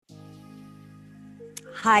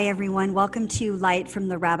Hi, everyone. Welcome to Light from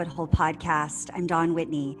the Rabbit Hole podcast. I'm Dawn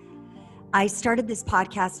Whitney. I started this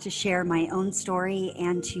podcast to share my own story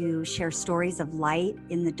and to share stories of light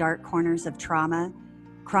in the dark corners of trauma,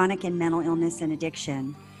 chronic and mental illness, and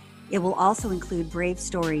addiction. It will also include brave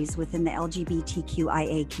stories within the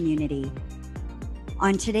LGBTQIA community.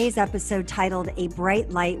 On today's episode titled A Bright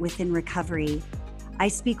Light Within Recovery, I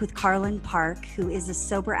speak with Carlin Park, who is a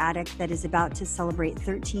sober addict that is about to celebrate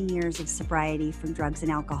 13 years of sobriety from drugs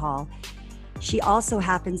and alcohol. She also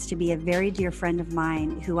happens to be a very dear friend of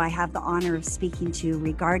mine who I have the honor of speaking to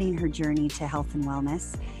regarding her journey to health and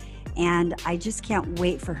wellness. And I just can't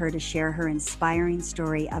wait for her to share her inspiring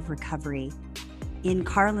story of recovery. In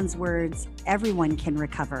Carlin's words, everyone can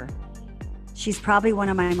recover. She's probably one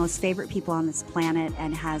of my most favorite people on this planet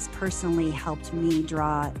and has personally helped me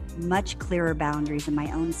draw much clearer boundaries in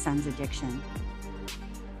my own son's addiction.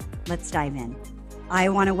 Let's dive in. I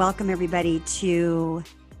want to welcome everybody to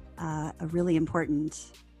a really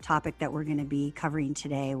important topic that we're going to be covering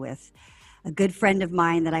today with a good friend of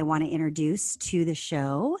mine that I want to introduce to the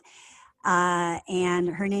show. And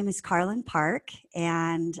her name is Carlin Park.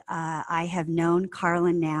 And I have known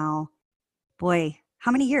Carlin now, boy, how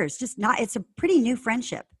many years? It's a pretty new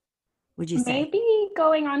friendship, would you say? Maybe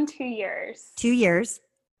going on 2 years. 2 years.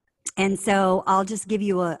 And so I'll just give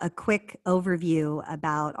you a quick overview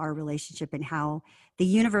about our relationship and how the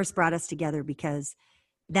universe brought us together, because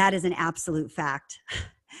that is an absolute fact,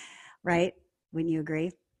 right? Wouldn't you agree?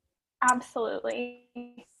 Absolutely.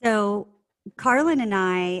 So Carlin and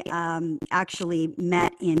I actually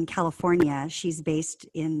met in California. She's based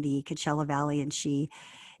in the Coachella Valley, and she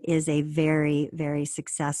is a very, very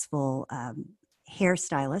successful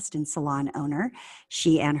hairstylist and salon owner.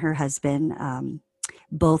 She and her husband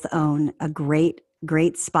both own a great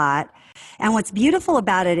spot. And what's beautiful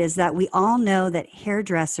about it is that we all know that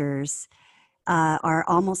hairdressers are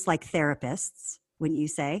almost like therapists, wouldn't you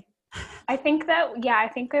say? I think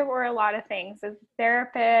there were a lot of things as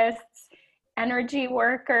therapists, energy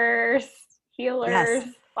workers, healers, Yes,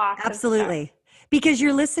 lots absolutely. of stuff. Because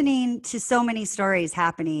you're listening to so many stories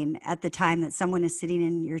happening at the time that someone is sitting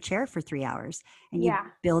in your chair for 3 hours and you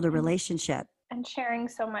build a relationship. And sharing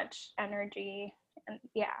so much energy. And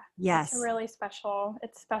yes,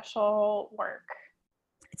 it's special work.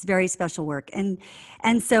 It's very special work. And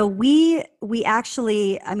so we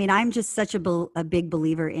actually, I mean, I'm just such a big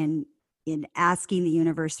believer in asking the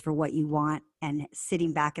universe for what you want and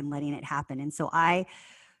sitting back and letting it happen. And so I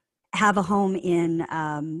have a home in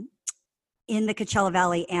the Coachella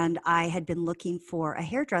Valley, and I had been looking for a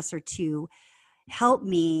hairdresser to help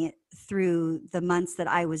me through the months that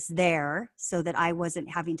I was there so that I wasn't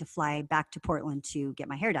having to fly back to Portland to get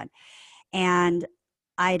my hair done. And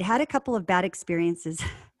I'd had a couple of bad experiences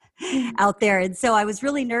out there. And so I was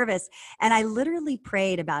really nervous, and I literally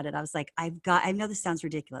prayed about it. I was like, I know this sounds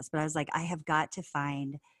ridiculous, but I was like, I have got to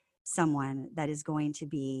find someone that is going to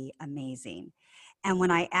be amazing. And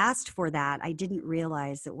when I asked for that, I didn't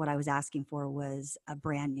realize that what I was asking for was a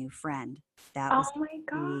brand new friend that was Oh my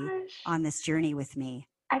gosh. on this journey with me.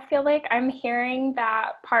 I feel like I'm hearing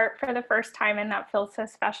that part for the first time, and that feels so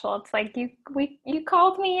special. It's like you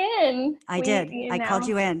called me in. I did. I called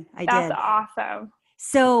you in. That's awesome.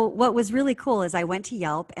 So what was really cool is I went to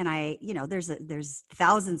Yelp, and there's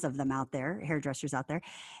thousands of them out there, hairdressers out there.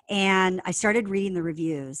 And I started reading the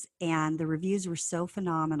reviews, and the reviews were so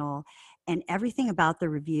phenomenal. And everything about the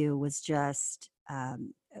review was just,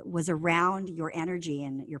 was around your energy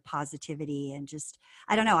and your positivity. And just,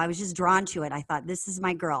 I don't know, I was just drawn to it. I thought, this is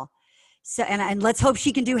my girl. So, and let's hope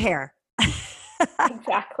she can do hair.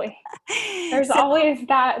 Exactly. There's always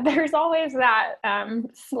that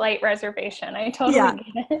slight reservation. I totally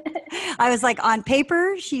get it. I was like, on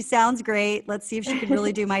paper, she sounds great. Let's see if she can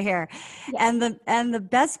really do my hair. Yeah. And the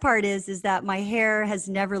best part is that my hair has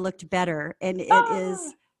never looked better, and it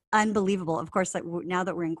is unbelievable. Of course, like now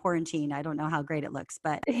that we're in quarantine, I don't know how great it looks,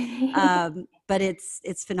 but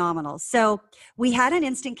it's phenomenal. So we had an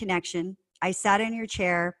instant connection. I sat in your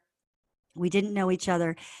chair. We didn't know each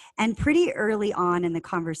other. And pretty early on in the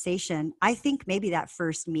conversation, I think maybe that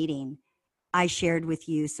first meeting, I shared with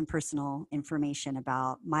you some personal information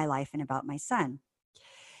about my life and about my son.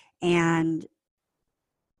 And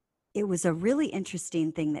it was a really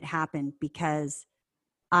interesting thing that happened, because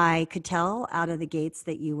I could tell out of the gates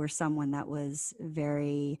that you were someone that was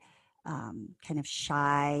very kind of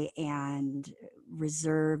shy and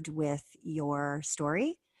reserved with your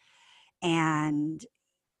story. And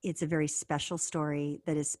it's a very special story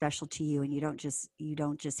that is special to you, and you don't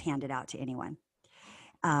just hand it out to anyone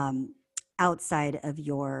outside of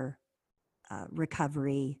your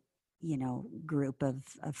recovery group of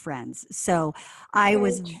friends. So I Very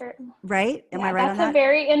was, true. right? Am I Yeah, right on that's a that?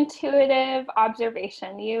 very intuitive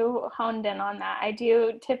observation. You honed in on that. I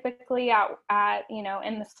do typically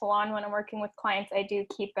in the salon when I'm working with clients, I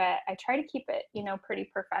try to keep it, pretty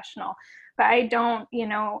professional, but I don't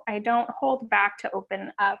hold back to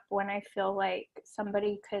open up when I feel like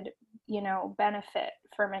somebody could, benefit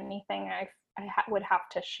from anything would have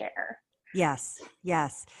to share. Yes,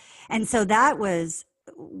 yes. And so that was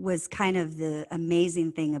kind of the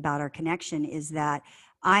amazing thing about our connection, is that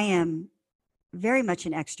I am very much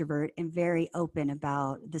an extrovert and very open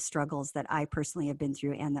about the struggles that I personally have been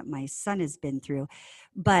through and that my son has been through.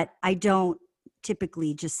 But I don't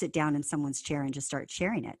typically just sit down in someone's chair and just start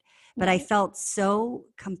sharing it. But I Right. felt so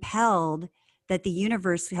compelled that the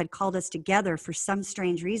universe had called us together for some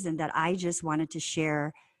strange reason that I just wanted to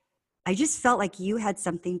share. I just felt like you had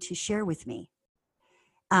something to share with me.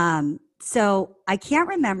 So I can't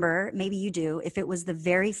remember, maybe you do, if it was the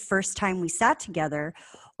very first time we sat together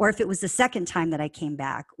or if it was the second time that I came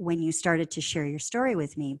back when you started to share your story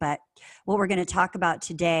with me. But what we're going to talk about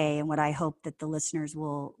today, and what I hope that the listeners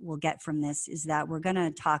will get from this, is that we're going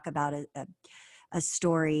to talk about a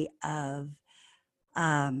story of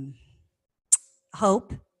um,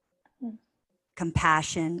 hope, Mm.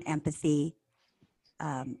 compassion, empathy.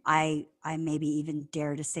 I maybe even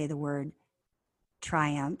dare to say the word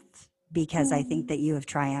triumph, because I think Mm. that you have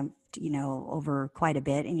triumphed, over quite a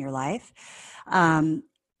bit in your life. Um,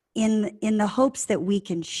 in the hopes that we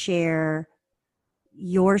can share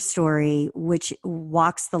your story, which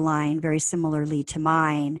walks the line very similarly to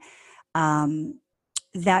mine, um,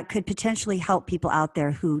 that could potentially help people out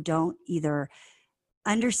there who don't either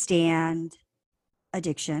understand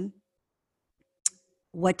addiction,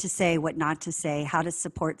 what to say, what not to say, how to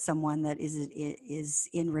support someone that is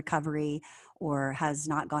in recovery or has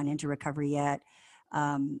not gone into recovery yet,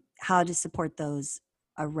 how to support those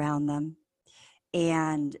around them,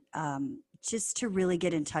 and just to really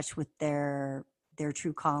get in touch with their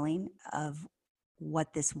true calling of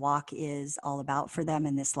what this walk is all about for them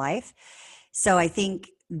in this life. So I think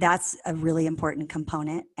that's a really important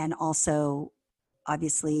component, and also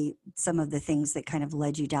obviously some of the things that kind of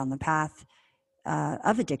led you down the path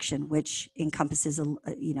of addiction, which encompasses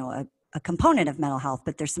a component of mental health,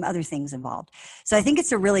 but there's some other things involved. So I think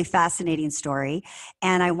it's a really fascinating story,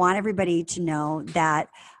 and I want everybody to know that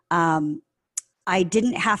I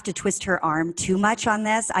didn't have to twist her arm too much on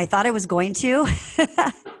this. I thought I was going to,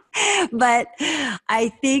 but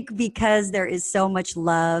I think because there is so much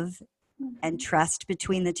love and Mhm. trust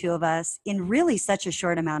between the two of us in really such a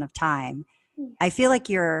short amount of time, Mm. I feel like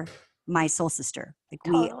you're my soul sister. Like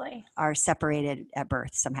we Totally. are separated at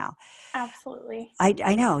birth somehow. Absolutely.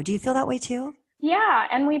 I know. Do you feel that way too? Yeah,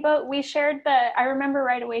 and we shared I remember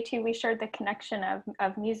right away too, we shared the connection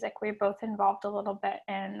of music. We were both involved a little bit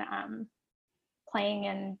in playing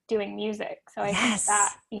and doing music. So I think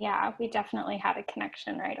that, Yes. yeah, we definitely had a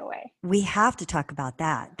connection right away. We have to talk about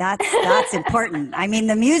that. That's important. I mean,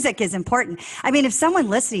 the music is important. I mean, if someone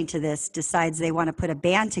listening to this decides they want to put a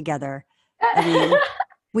band together, I mean,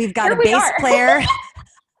 we've got Here a we bass are. player.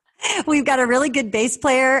 We've got a really good bass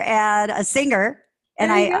player and a singer.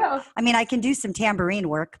 And There you go. I mean, I can do some tambourine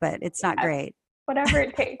work, but it's not Yes, great. whatever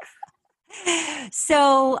it takes.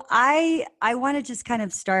 So I want to just kind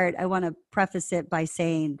of start. I want to preface it by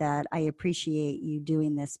saying that I appreciate you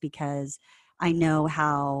doing this, because I know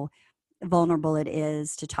how vulnerable it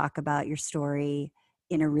is to talk about your story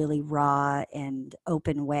in a really raw and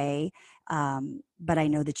open way. But I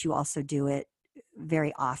know that you also do it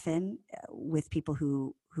very often with people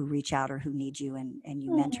who reach out or who need you, and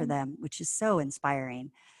you mentor Mm. them, which is so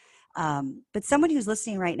inspiring. But someone who's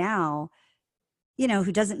listening right now,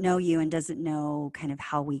 who doesn't know you and doesn't know kind of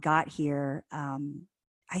how we got here,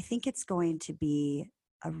 I think it's going to be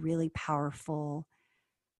a really powerful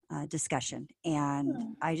discussion. And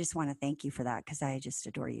Mm. I just want to thank you for that, because I just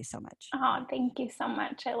adore you so much. Oh, thank you so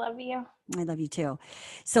much. I love you. I love you too.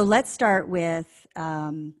 So let's start with,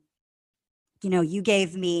 you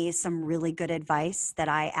gave me some really good advice that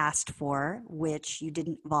I asked for, which you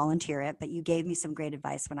didn't volunteer it, but you gave me some great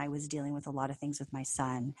advice when I was dealing with a lot of things with my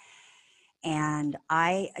son. And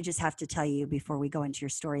I just have to tell you before we go into your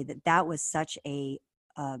story that was such I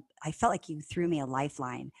felt like you threw me a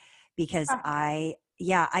lifeline, because Oh, I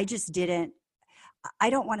just didn't, I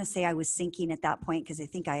don't want to say I was sinking at that point, because I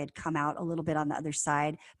think I had come out a little bit on the other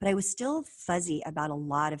side, but I was still fuzzy about a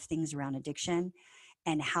lot of things around addiction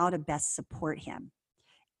and how to best support him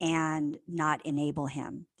and not enable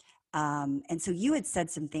him. And so you had said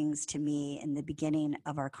some things to me in the beginning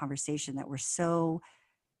of our conversation that were so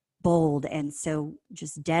bold and so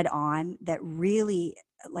just dead on, that really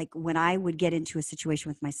like when I would get into a situation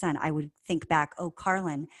with my son, I would think back, oh,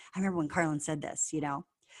 Carlin, I remember when Carlin said this,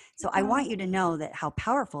 So I want you to know that how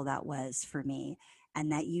powerful that was for me,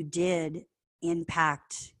 and that you did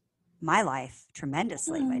impact my life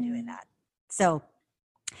tremendously by doing that. So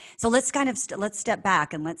let's kind of let's step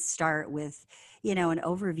back and let's start with, an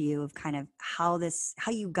overview of kind of how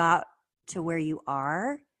you got to where you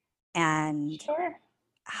are, and Sure.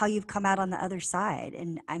 how you've come out on the other side.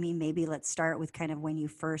 And I mean, maybe let's start with kind of when you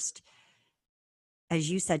first, as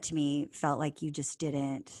you said to me, felt like you just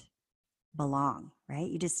didn't belong, right?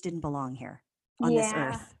 You just didn't belong here on this Yeah,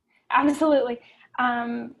 earth. absolutely.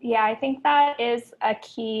 Yeah, I think that is a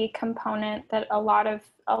key component that a lot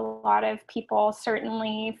of people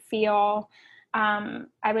certainly feel.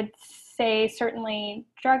 I would say certainly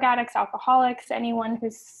drug addicts, alcoholics, anyone who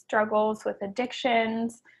struggles with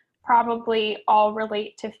addictions, probably all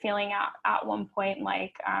relate to feeling at one point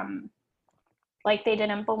like they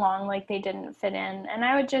didn't belong, like they didn't fit in. And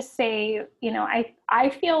I would just say, I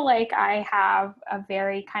feel like I have a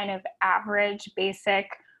very kind of average, basic,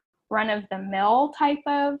 run of the mill type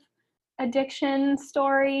of addiction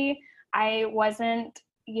story. I wasn't,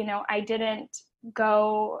 I didn't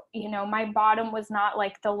go, my bottom was not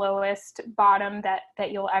like the lowest bottom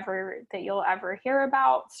that you'll ever hear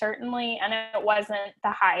about, certainly. And it wasn't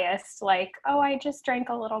the highest, like, oh, I just drank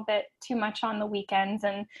a little bit too much on the weekends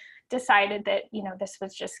and decided that, this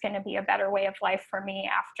was just going to be a better way of life for me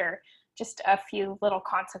after just a few little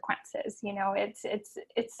consequences.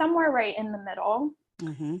 It's somewhere right in the middle.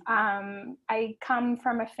 Mm-hmm. I come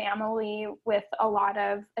from a family with a lot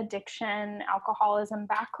of addiction, alcoholism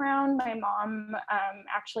background. My mom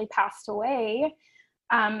actually passed away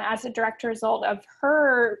as a direct result of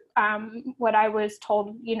her, what I was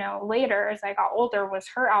told, later as I got older, was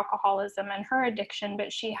her alcoholism and her addiction.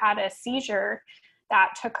 But she had a seizure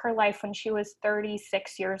that took her life when she was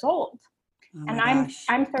 36 years old. Oh And my gosh.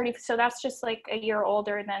 I'm 30, so that's just like a year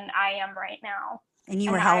older than I am right now. And you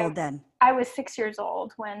And were how old then? I was 6 years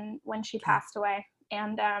old when she Okay. passed away.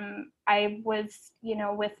 And I was,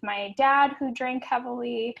 with my dad, who drank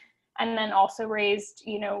heavily, and then also raised,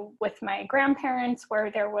 with my grandparents, where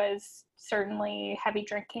there was certainly heavy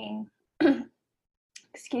drinking.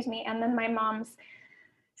 Excuse me. And then my mom's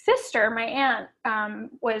sister, my aunt,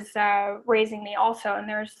 was raising me also. And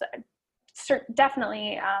there's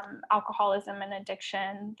definitely alcoholism and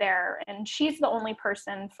addiction there. And she's the only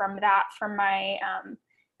person from my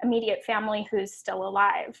immediate family who's still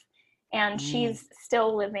alive. And she's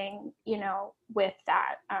still living, with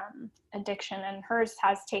that addiction, and hers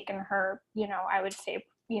has taken her, I would say,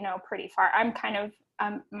 pretty far. I'm kind of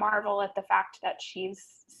marvel at the fact that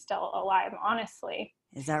she's still alive, honestly.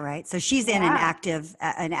 Is that right? So she's in an active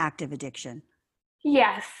addiction.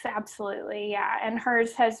 Yes, absolutely. Yeah. And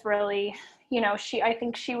hers has really, I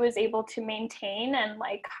think she was able to maintain and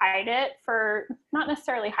like hide it for, not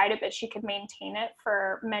necessarily hide it, but she could maintain it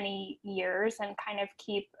for many years and kind of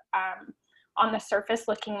keep on the surface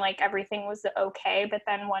looking like everything was okay. But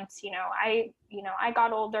then once, I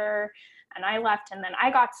got older and I left, and then I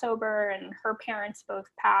got sober, and her parents both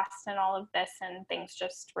passed, and all of this, and things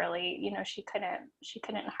just really, she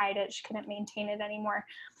couldn't hide it. She couldn't maintain it anymore.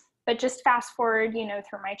 But just fast forward,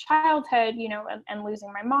 through my childhood, and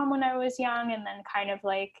losing my mom when I was young, and then kind of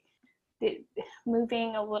like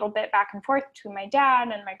moving a little bit back and forth between my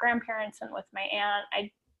dad and my grandparents and with my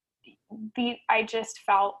aunt, I just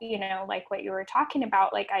felt, like what you were talking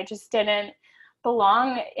about, like I just didn't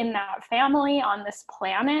belong in that family on this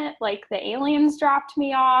planet. Like the aliens dropped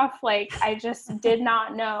me off. Like I just did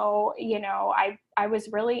not know, I was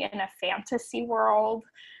really in a fantasy world.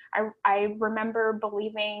 I remember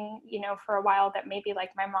believing, for a while that maybe like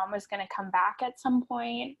my mom was going to come back at some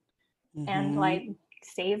point and like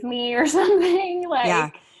save me or something. Like, yeah.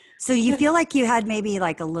 So you feel like you had maybe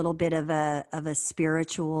like a little bit of a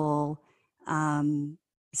spiritual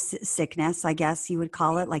sickness, I guess you would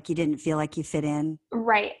call it. Like you didn't feel like you fit in.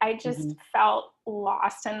 Right. I just felt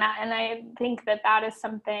lost in that. And I think that is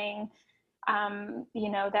something,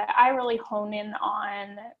 that I really hone in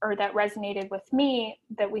on, or that resonated with me,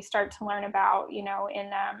 that we start to learn about,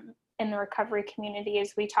 in the recovery community,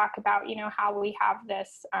 as we talk about, how we have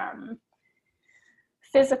this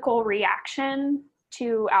physical reaction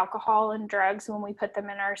to alcohol and drugs when we put them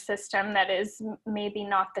in our system that is maybe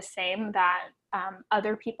not the same that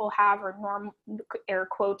other people have, or air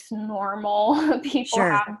quotes, normal people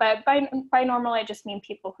have. But by normal, I just mean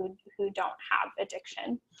people who don't have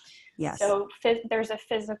addiction. Yes. So there's a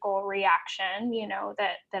physical reaction,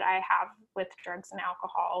 that I have with drugs and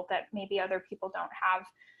alcohol that maybe other people don't have.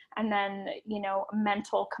 And then, a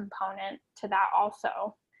mental component to that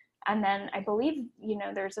also. And then I believe,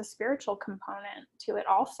 there's a spiritual component to it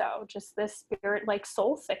also, just this spirit, like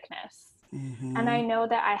soul sickness. Mm-hmm. And I know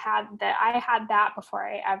that I had that before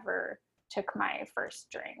I ever took my first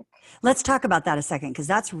drink. Let's talk about that a second, because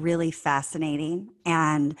that's really fascinating.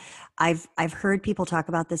 And I've heard people talk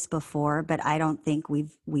about this before, but I don't think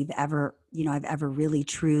we've ever, I've ever really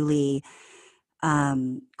truly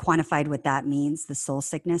quantified what that means, the soul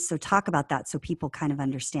sickness. So talk about that so people kind of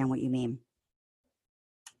understand what you mean.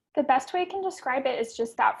 The best way I can describe it is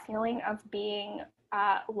just that feeling of being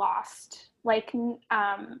lost, like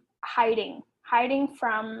hiding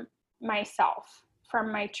from myself,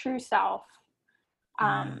 from my true self.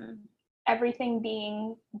 Everything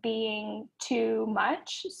being too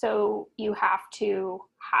much, so you have to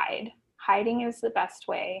hide. Hiding is the best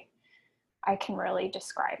way I can really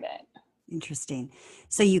describe it. Interesting.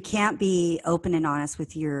 So you can't be open and honest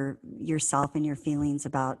with yourself and your feelings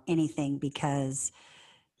about anything because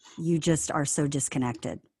you just are so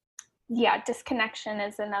disconnected. Yeah, disconnection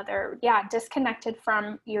is another, disconnected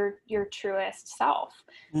from your truest self.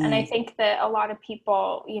 And I think that a lot of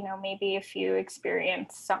people, maybe if you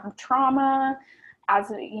experience some trauma as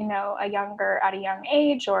at a young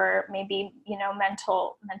age, or maybe,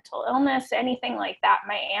 mental illness, anything like that.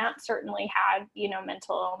 My aunt certainly had,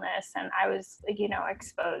 mental illness, and I was,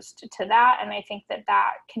 exposed to that. And I think that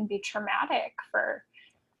can be traumatic for,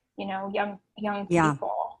 young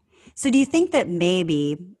people. So do you think that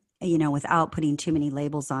maybe, without putting too many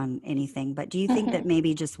labels on anything, but do you think that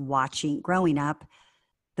maybe just growing up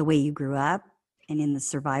the way you grew up and in the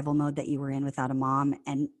survival mode that you were in without a mom,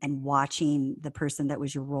 and watching the person that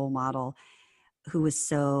was your role model who was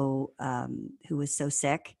so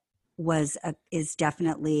sick is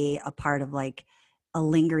definitely a part of like a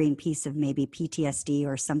lingering piece of maybe PTSD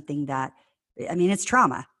or something that, I mean, it's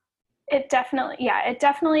trauma. It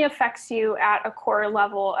definitely affects you at a core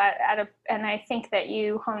level and I think that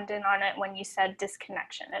you honed in on it when you said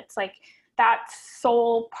disconnection. It's like that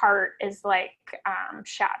soul part is like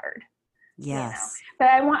shattered. Yes. But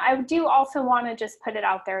I do also want to just put it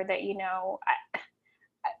out there that,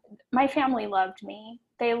 my family loved me.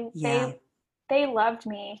 They loved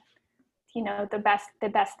me, the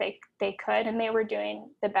best they could, and they were doing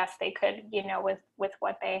the best they could, with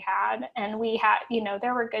what they had. And we had,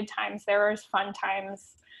 there were good times, there was fun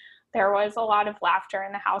times, there was a lot of laughter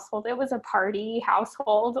in the household. It was a party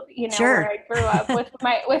household, Sure. Where I grew up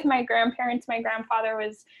with my grandparents. My grandfather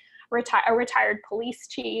was a retired police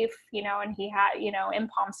chief, and he had, in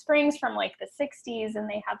Palm Springs from like the 60s, and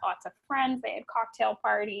they had lots of friends. They had cocktail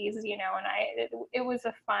parties, and it was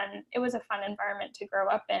a fun environment to grow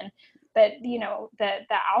up in. But,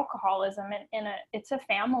 the alcoholism it's a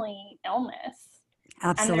family illness.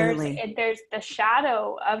 Absolutely. And there's the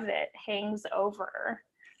shadow of it hangs over,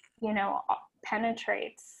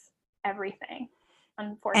 penetrates everything,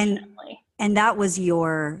 unfortunately. And that was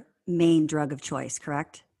your main drug of choice,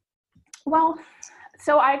 correct? Well,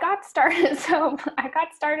 so I got started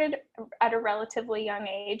at a relatively young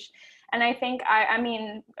age. And I think, I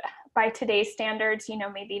mean, by today's standards,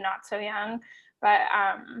 maybe not so young, but,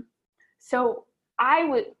 so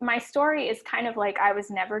my story is kind of like, I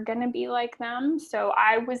was never going to be like them. So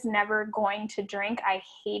I was never going to drink. I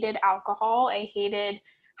hated alcohol. I hated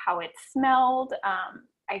how it smelled.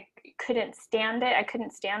 I couldn't stand it. I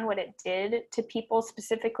couldn't stand what it did to people,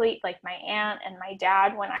 specifically like my aunt and my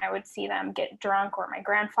dad when I would see them get drunk, or my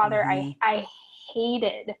grandfather. I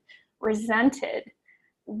hated, resented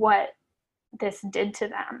what this did to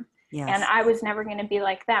them. Yes. And I was never going to be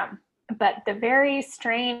like them. But the very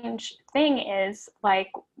strange thing is,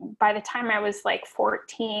 like, by the time I was like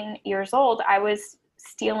 14 years old, I was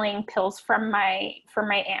stealing pills from my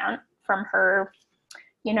aunt, from her,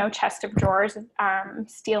 chest of drawers,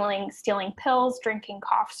 stealing pills, drinking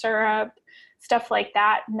cough syrup, stuff like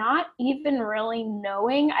that, not even really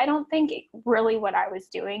knowing, I don't think, really what I was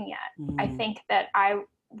doing yet. I think that I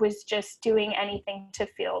was just doing anything to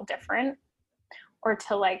feel different or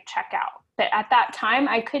to like check out. But at that time,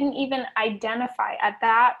 I couldn't even identify, at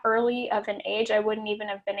that early of an age, I wouldn't even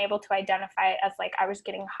have been able to identify it as like I was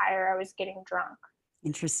getting higher, I was getting drunk.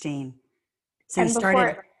 Interesting. So you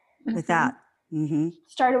started with that. Mm-hmm.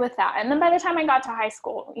 Started with that. And then by the time I got to high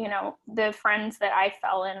school, the friends that I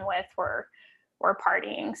fell in with were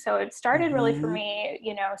partying. So it started really for me,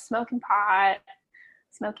 smoking pot,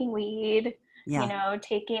 smoking weed,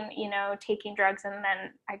 taking drugs. And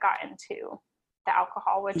then I got into the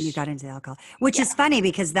alcohol, which is funny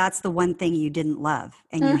because that's the one thing you didn't love,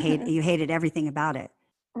 and you hated everything about it.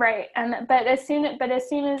 Right. But as soon as,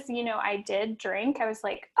 I did drink, I was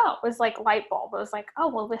like, oh, it was like light bulb. It was like, oh,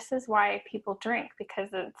 well, this is why people drink, because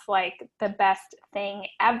it's like the best thing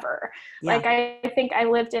ever. Yeah. Like, I think I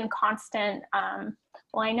lived in constant,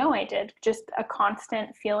 well, I know I did, just a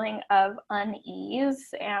constant feeling of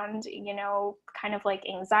unease and, kind of like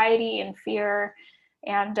anxiety and fear,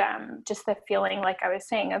 and just the feeling, like I was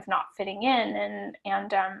saying, of not fitting in,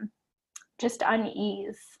 and just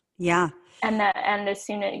unease. Yeah. And as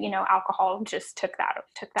soon as, alcohol just took that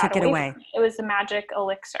Took it away away. from me. It was a magic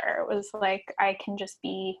elixir. It was like I can just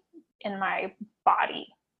be in my body.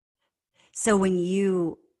 So when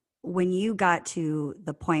you got to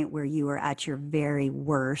the point where you were at your very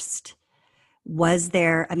worst, was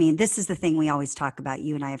there, I mean, this is the thing we always talk about,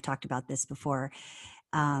 you and I have talked about this before,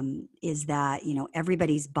 is that,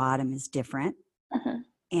 everybody's bottom is different. Mhm.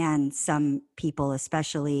 And some people,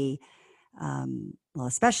 especially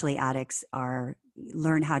addicts,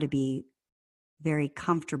 learn how to be very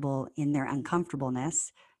comfortable in their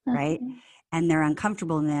uncomfortableness, right? Mhm. And their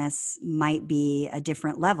uncomfortableness might be a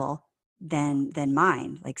different level than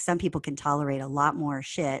mine. Like some people can tolerate a lot more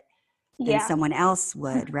shit than Yeah. someone else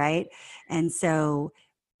would, right? And so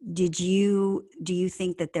do you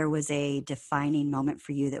think that there was a defining moment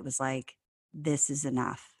for you that was like, this is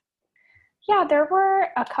enough? Yeah, there were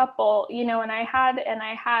a couple, and I had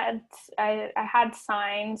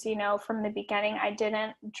signs, from the beginning. I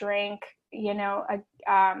didn't drink,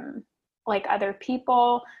 like other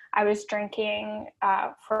people. I was drinking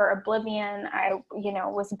for oblivion. I,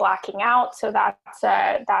 was blacking out. So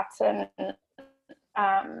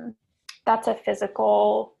um, that's a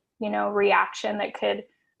physical, reaction that could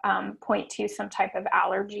point to some type of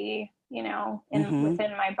allergy, in Mm-hmm.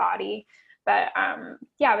 within my body. But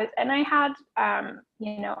yeah, and I had,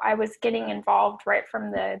 I was getting involved right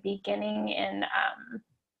from the beginning in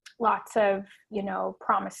lots of,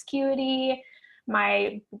 promiscuity.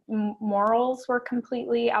 My morals were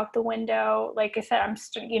completely out the window. Like I said,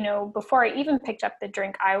 before I even picked up the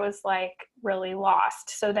drink, I was like really lost.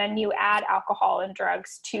 So then you add alcohol and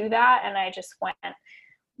drugs to that, and I just went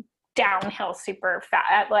downhill super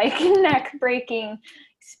fast at like neck breaking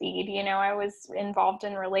speed. I was involved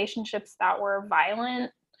in relationships that were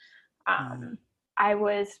violent. Wow. I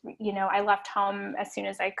left home as soon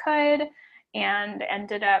as I could, and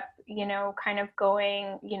ended up, kind of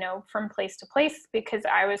going, from place to place, because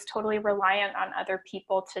I was totally reliant on other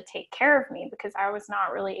people to take care of me, because I was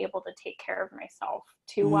not really able to take care of myself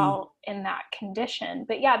too Mm. well in that condition.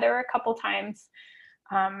 But yeah, there were a couple times,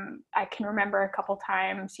 I can remember a couple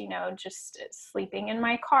times, just sleeping in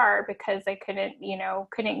my car because I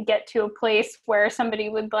couldn't get to a place where somebody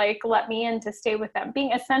would like let me in to stay with them.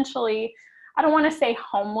 Being essentially, I don't want to say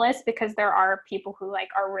homeless, because there are people who like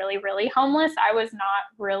are really, really homeless. I was not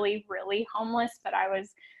really, really homeless, but I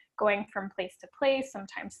was going from place to place,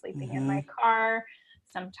 sometimes sleeping in Mm-hmm. my car,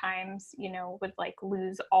 sometimes, would like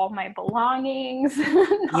lose all my belongings,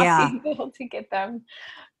 not Yeah. being able to get them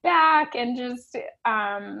back, and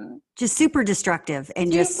Just super destructive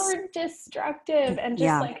and just, super destructive, and just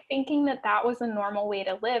yeah. like thinking that that was a normal way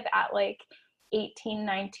to live at like 18,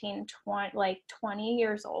 19, 20, like 20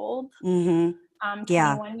 years old, Mm-hmm.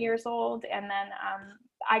 Yeah. 21 years old. And then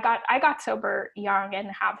I got sober young and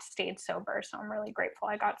have stayed sober, so I'm really grateful.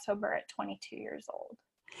 I got sober at 22 years old.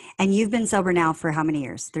 And you've been sober now for how many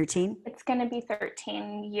years? 13? It's going to be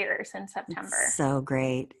 13 years in It's September. so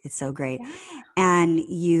great. It's so great. Yeah, And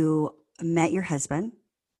you met your husband,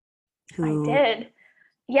 I who, did.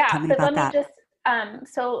 Yeah, tell me but about let me that. just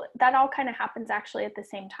so that all kind of happens actually at the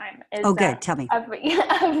same time. Oh, Is good. Tell me. of,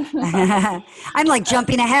 I'm like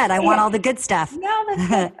jumping ahead. I want yeah, all the good stuff. no, that's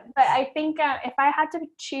good. But I think if I had to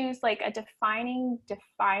choose like a defining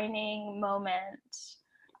moment,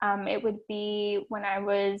 it would be when I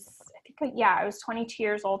was 22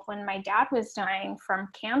 years old when my dad was dying from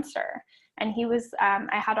cancer. And he was, I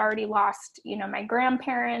had already lost, my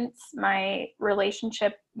grandparents, my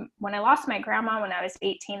relationship. When I lost my grandma when I was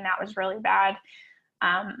 18, that was really bad.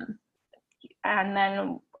 Um, and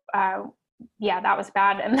then, yeah, that was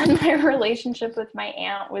bad. And then my relationship with my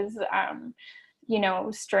aunt was,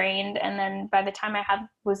 strained. And then by the time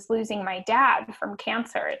was losing my dad from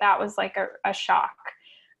cancer, that was like a shock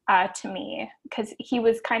to me, because he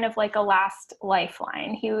was kind of like a last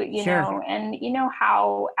lifeline. Sure. And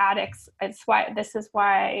how addicts, this is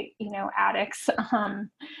why, addicts,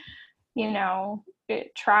 you know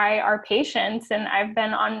try our patience. And I've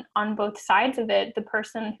been on both sides of it, the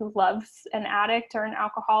person who loves an addict or an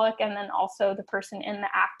alcoholic, and then also the person in the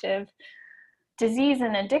active disease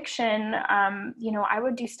and addiction, I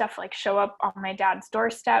would do stuff like show up on my dad's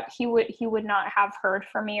doorstep. He would not have heard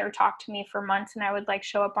from me or talked to me for months. And I would like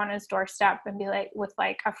show up on his doorstep and be like, with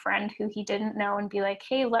like a friend who he didn't know, and be like,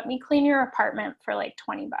 hey, let me clean your apartment for like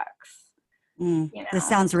 $20. This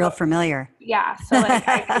sounds real familiar. Yeah. So like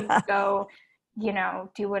I could go,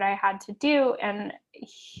 do what I had to do. And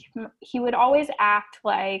he would always act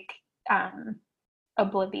like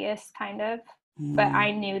oblivious kind of, but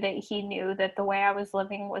I knew that he knew that the way I was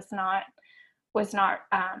living was not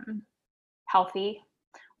healthy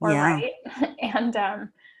or right.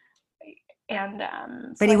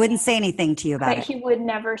 But he wouldn't say anything to you about it. But he would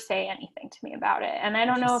never say anything to me about it. And I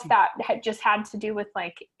don't know if that just had to do with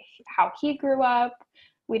like how he grew up.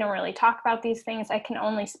 We don't really talk about these things. I can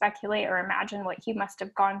only speculate or imagine what he must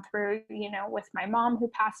have gone through, with my mom who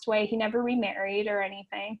passed away. He never remarried or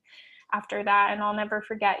anything after that. And I'll never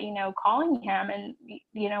forget, calling him. And,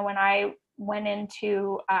 when I went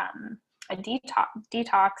into a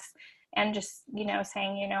detox and just,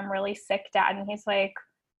 saying, I'm really sick, Dad. And he's like,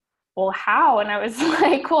 well, how? And I was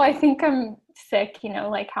like, well, I think I'm sick,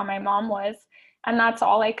 like how my mom was. And that's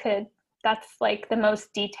like the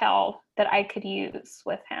most detail that I could use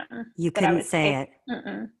with him. You couldn't say it.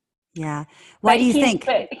 Mm-mm. Yeah. Why do you think?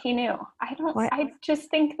 But he knew. I just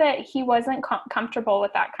think that he wasn't comfortable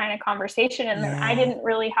with that kind of conversation. And then I didn't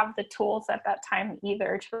really have the tools at that time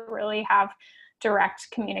either to really have direct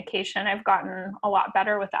communication. I've gotten a lot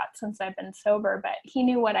better with that since I've been sober, but he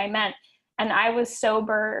knew what I meant. And I was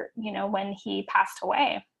sober, when he passed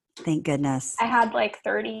away. Thank goodness. I had like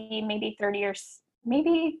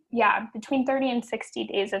between 30 and 60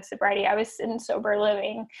 days of sobriety. I was in sober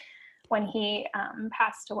living when he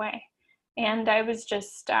passed away. And I was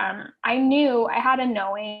just, I had a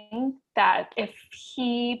knowing that if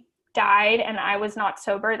he died and I was not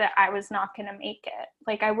sober, that I was not going to make it.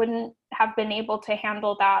 Like I wouldn't have been able to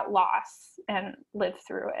handle that loss and live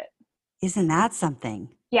through it. Isn't that something?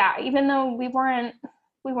 Yeah, even though we weren't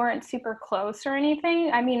super close or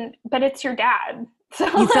anything. I mean, but it's your dad. So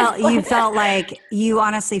you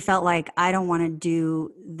honestly felt like, I don't want to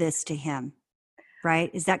do this to him, right?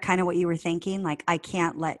 Is that kind of what you were thinking? Like, I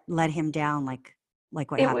can't let him down, like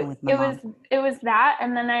what happened with my mom. It was that,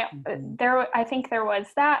 and then I think there was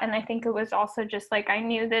that, and I think it was also just like I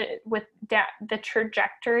knew that with the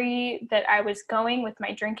trajectory that I was going with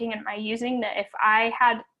my drinking and my using, that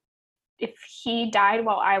if he died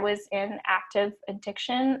while I was in active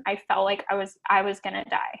addiction, I felt like I was gonna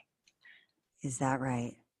die. Is that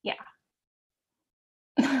right? Yeah.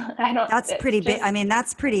 I don't. That's pretty big. I mean,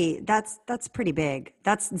 that's pretty big.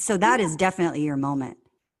 That is definitely your moment.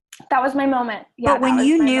 That was my moment. Yeah. But when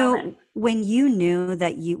you knew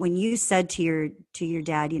that when you said to your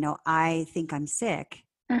dad, I think I'm sick,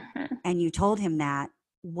 and you told him that,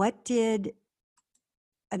 did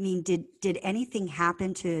anything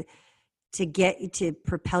happen to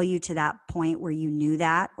propel you to that point where you knew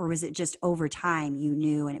that, or was it just over time you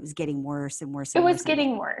knew and it was getting worse and worse? It was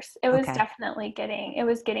getting worse. It was definitely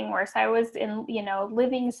getting worse. I was in,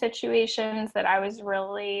 living situations that I was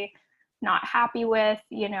really not happy with,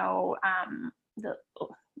 really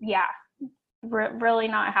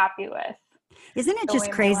not happy with. Isn't it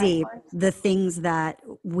just crazy the things that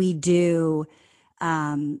we do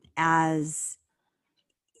as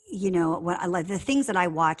the things that I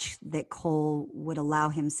watch that Cole would allow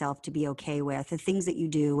himself to be okay with, the things that you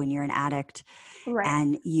do when you're an addict, right,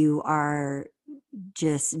 and you are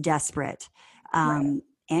just desperate, right,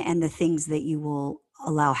 and the things that you will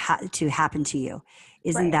allow to happen to you.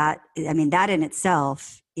 Isn't right. that in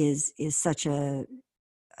itself is such a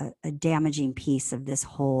damaging piece of this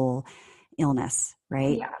whole illness,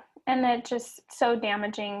 right? Yeah. And it's just so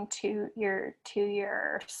damaging to your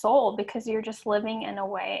soul, because you're just living in a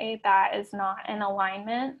way that is not in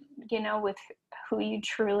alignment, with who you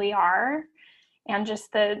truly are. And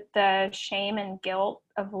just the shame and guilt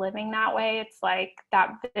of living that way. It's like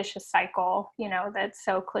that vicious cycle, that's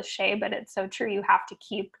so cliche, but it's so true. You have to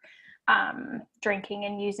keep drinking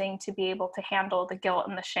and using to be able to handle the guilt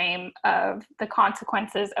and the shame of the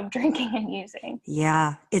consequences of drinking and using.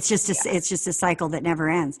 Yeah. It's just a cycle that never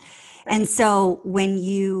ends. Right. And so when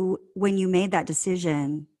you made that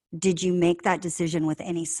decision, did you make that decision with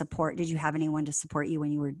any support? Did you have anyone to support you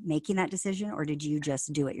when you were making that decision, or did you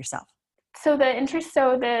just do it yourself? So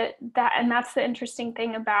and that's the interesting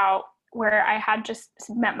thing about where I had just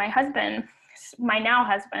met my husband, my now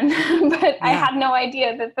husband, but I had no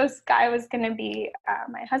idea that this guy was going to be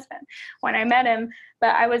my husband when I met him.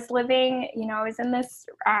 But I was living, I was in this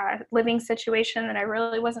living situation that I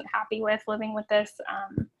really wasn't happy with, living with this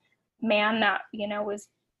man that, was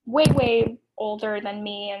way, way older than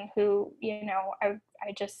me, and who, you know,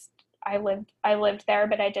 I lived there,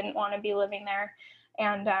 but I didn't want to be living there.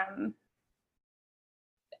 And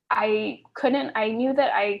I knew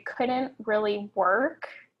that I couldn't really work.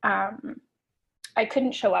 I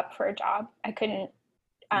couldn't show up for a job. I couldn't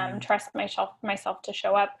trust myself to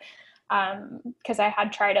show up, because I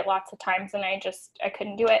had tried it lots of times and I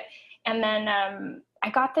couldn't do it. And then I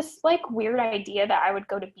got this like weird idea that I would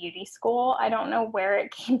go to beauty school. I don't know where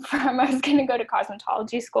it came from. I was going to go to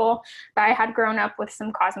cosmetology school, but I had grown up with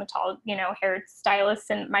some hair stylists,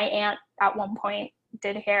 and my aunt at one point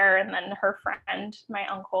did hair, and then her friend, my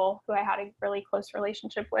uncle, who I had a really close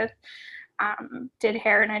relationship with, did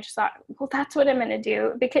hair. And I just thought, well, that's what I'm going to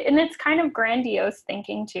do. And it's kind of grandiose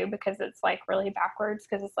thinking too, because it's like really backwards,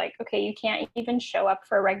 because it's like, okay, you can't even show up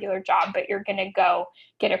for a regular job, but you're going to go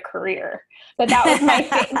get a career. But that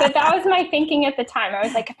was my thinking at the time. I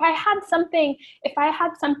was like, if I had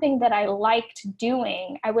something that I liked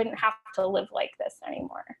doing, I wouldn't have to live like this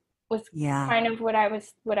anymore, was kind of what I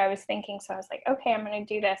was thinking. So I was like, okay, I'm going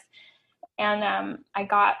to do this. And I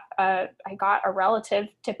got a relative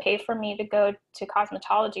to pay for me to go to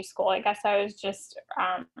cosmetology school. I guess I was just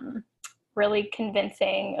really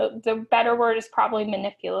convincing. The better word is probably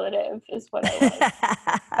manipulative, is what I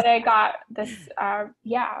was. But I got this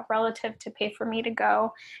relative to pay for me to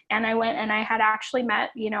go. And I went, and I had actually met,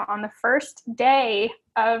 on the first day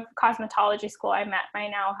of cosmetology school, I met my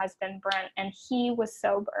now husband, Brent, and he was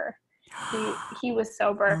sober. He was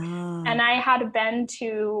sober. Oh. And I had been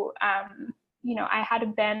to, I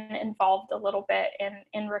had been involved a little bit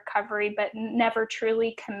in recovery, but never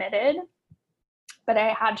truly committed. But I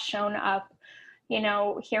had shown up,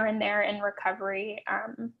 here and there in recovery,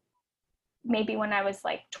 maybe when I was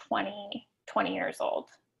like 20 years old.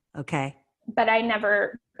 Okay. But I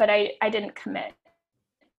didn't commit.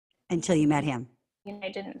 Until you met him. I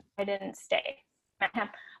didn't stay. Met him.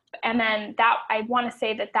 And then that, I want to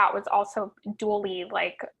say that was also dually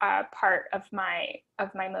like part of my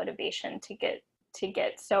motivation to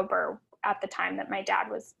get sober at the time that my dad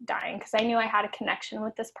was dying, because I knew I had a connection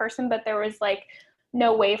with this person, but there was like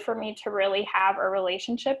no way for me to really have a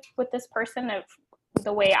relationship with this person of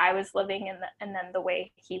the way I was living and then the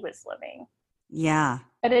way he was living. Yeah.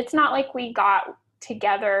 But it's not like we got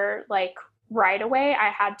together like right away. I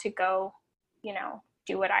had to go,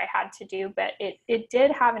 do what I had to do, but it did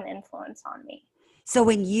have an influence on me. So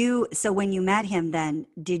when you met him, then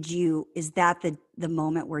is that the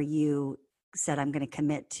moment where you said, I'm going to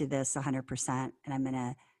commit to this 100% and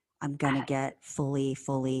I'm going to get fully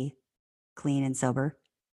clean and sober?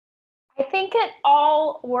 I think it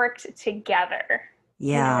all worked together.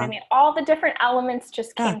 Yeah. You know what I mean? All the different elements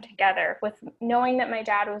just came together, with knowing that my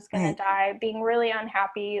dad was going to die, being really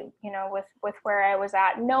unhappy, with where I was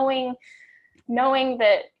at, knowing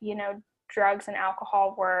that, drugs and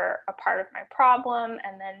alcohol were a part of my problem,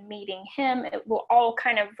 and then meeting him, it all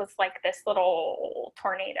kind of was like this little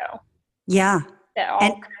tornado. Yeah. That all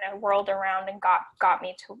kind of whirled around and got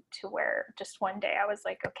me to where just one day I was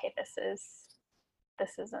like, okay, this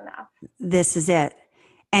is enough. This is it.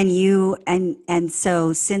 And you, and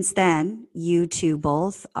so since then, you two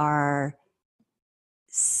both are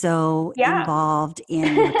so involved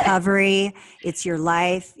in recovery. It's your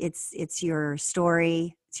life. It's your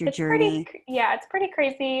story. It's your journey. It's pretty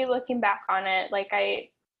crazy looking back on it. Like I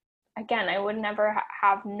would never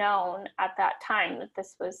have known at that time that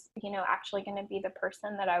this was, actually going to be the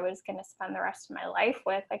person that I was going to spend the rest of my life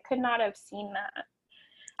with. I could not have seen that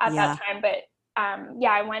at that time. But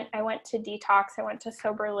I went to detox. I went to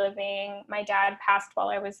sober living. My dad passed while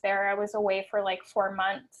I was there. I was away for like 4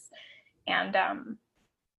 months, and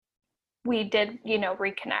we did,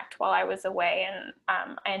 reconnect while I was away. And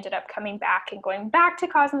I ended up coming back and going back to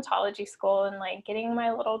cosmetology school and like getting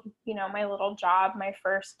my little job, my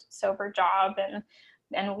first sober job.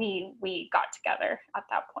 And we got together at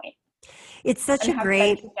that point. It's such and a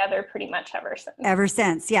great been together pretty much ever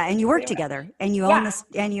since. Yeah. And you work together and you own this,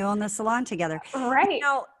 and you own the salon together. Right.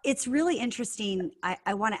 It's really interesting.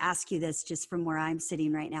 I want to ask you this just from where I'm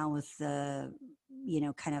sitting right now with the,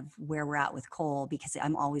 kind of where we're at with Cole, because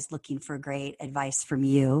I'm always looking for great advice from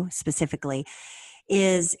you specifically,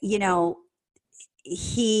 is,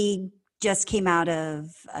 he just came out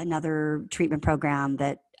of another treatment program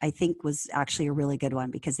that I think was actually a really good one,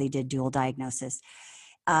 because they did dual diagnosis.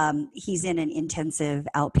 He's in an intensive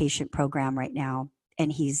outpatient program right now,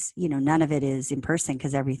 and he's, none of it is in person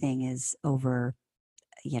because everything is over,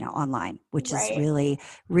 online, which is really,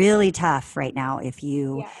 really tough right now. If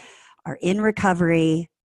you are in recovery,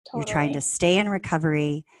 you're trying to stay in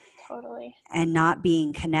recovery, totally, and not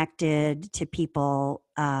being connected to people,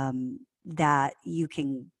 that you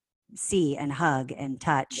can see and hug and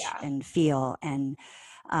touch Yeah. and feel. And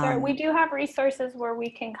We do have resources where we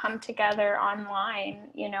can come together online,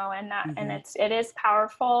 you know, and that, and it is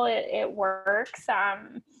powerful. It works.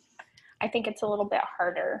 I think it's a little bit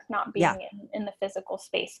harder not being in the physical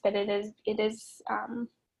space, but it is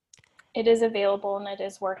available and it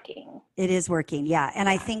is working. It is working. Yeah. And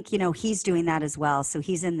I think, you know, he's doing that as well. So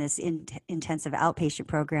he's in this intensive outpatient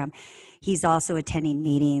program. He's also attending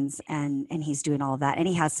meetings and he's doing all of that. And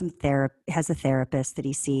he has has a therapist that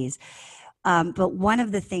he sees. But one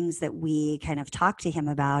of the things that we kind of talk to him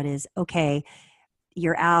about is, okay,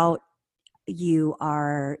 you're out, you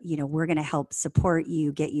are, you know, we're going to help support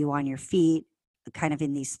you, get you on your feet, kind of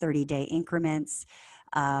in these 30-day increments.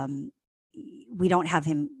 We don't have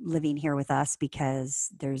him living here with us because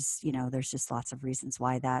there's just lots of reasons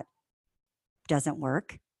why that doesn't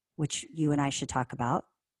work, which you and I should talk about.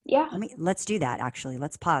 Yeah. Let's do that. Actually,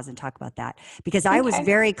 let's pause and talk about that, because I was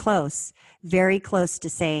very close to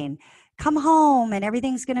saying, come home and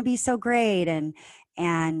everything's going to be so great.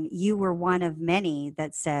 And you were one of many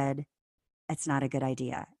that said, it's not a good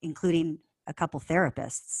idea, including a couple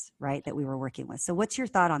therapists, right, that we were working with. So what's your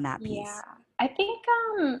thought on that piece? Yeah, I think,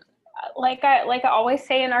 like I always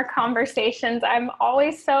say in our conversations, I'm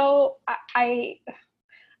always so, I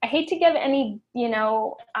hate to give any, you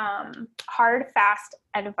know, hard, fast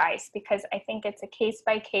advice, because I think it's a case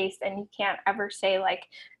by case and you can't ever say like,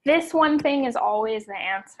 this one thing is always the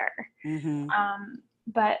answer.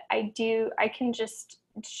 But I can just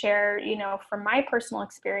share, you know, from my personal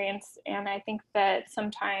experience. And I think that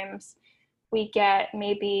sometimes we get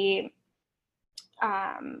maybe,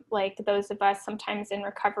 like those of us sometimes in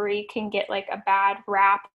recovery can get like a bad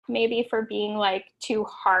rap maybe for being like too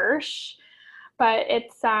harsh. But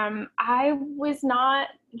it's, I was not,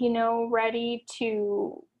 you know, ready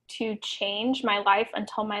to change my life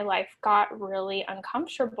until my life got really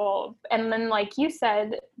uncomfortable. And then, like you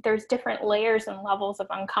said, there's different layers and levels of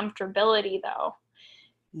uncomfortability though.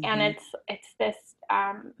 And it's this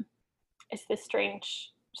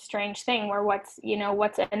strange thing where what's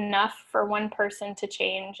enough for one person to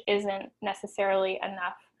change isn't necessarily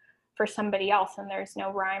enough for somebody else, and there's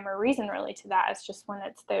no rhyme or reason really to that. It's just when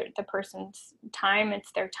it's the person's time,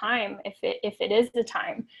 it's their time, if it is the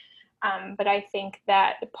time. But I think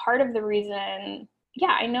that part of the reason,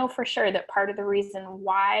 I know for sure that part of the reason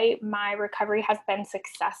why my recovery has been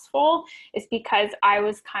successful is because I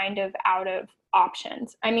was kind of out of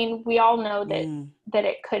options. I mean, we all know that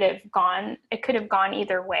it could have gone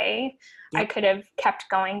either way. Yep. I could have kept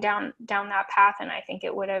going down that path, and I think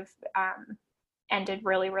it would have ended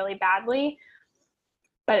really, really badly.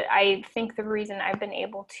 But I think the reason I've been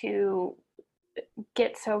able to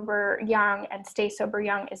get sober young and stay sober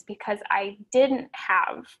young is because I didn't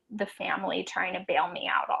have the family trying to bail me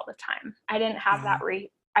out all the time. I didn't have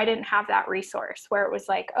that resource where it was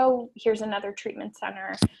like, oh, here's another treatment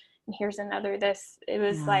center and here's another this. It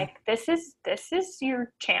was like, this is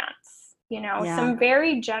your chance, you know. Some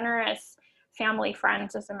very generous family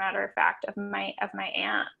friends, as a matter of fact, of my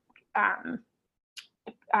aunt,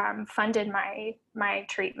 funded my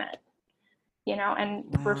treatment, you know, and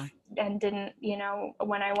didn't, you know,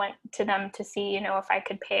 when I went to them to see, you know, if I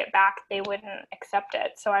could pay it back, they wouldn't accept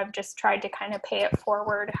it. So I've just tried to kind of pay it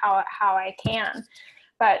forward how I can.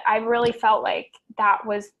 But I really felt like that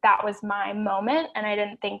was my moment. And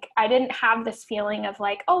I didn't have this feeling of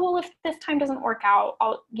like, oh, well, if this time doesn't work out,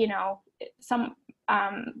 I'll, you know,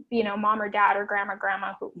 you know, mom or dad or grandma,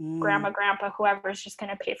 grandpa, whoever is just going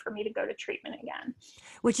to pay for me to go to treatment again.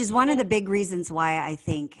 Which is one of the big reasons why I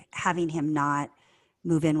think having him not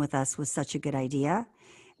move in with us was such a good idea.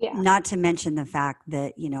 Yeah. Not to mention the fact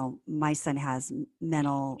that, you know, my son has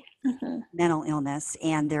mental illness,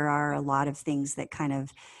 and there are a lot of things that kind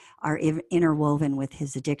of are interwoven with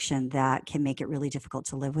his addiction that can make it really difficult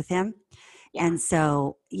to live with him. Yeah. And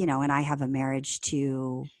so, you know, and I have a marriage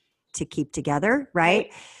to keep together.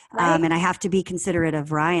 Right. And I have to be considerate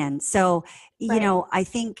of Ryan. So, you know, I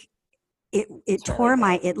think it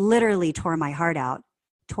literally tore my heart out,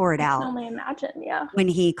 out. I can only imagine. Yeah. When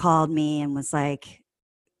he called me and was like,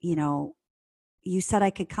 you know, you said I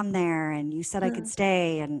could come there and you said I could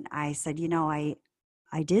stay. And I said, you know, I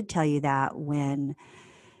did tell you that when,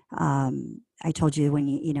 I told you when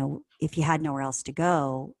you know, if you had nowhere else to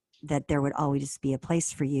go, that there would always be a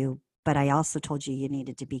place for you. But I also told you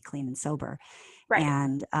needed to be clean and sober. Right.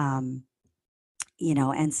 And, you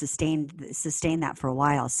know, and sustain that for a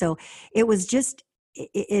while. So it was just,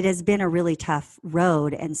 it has been a really tough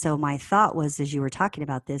road. And so my thought was, as you were talking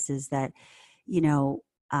about this, is that, you know,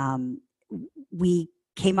 we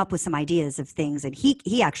came up with some ideas of things, and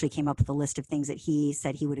he actually came up with a list of things that he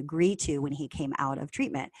said he would agree to when he came out of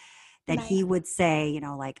treatment, that Nice. he would say, you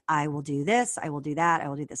know, like, I will do this, I will do that, I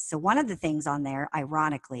will do this. So one of the things on there,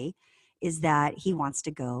 ironically, is that he wants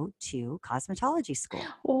to go to cosmetology school.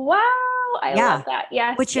 Wow, I love that.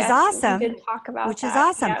 Yes, which is yes, awesome. we did talk about Which is that.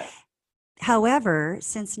 awesome. Yeah. However,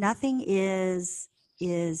 since nothing is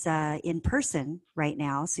in person right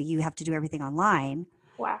now, so you have to do everything online.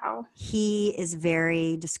 Wow. He is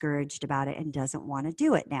very discouraged about it and doesn't want to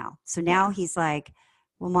do it now. So now he's like,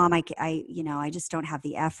 well, Mom, I just don't have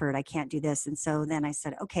the effort. I can't do this. And so then I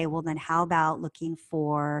said, okay, well then how about looking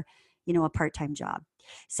for, you know, a part-time job?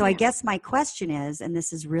 So I guess my question is, and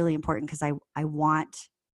this is really important because I want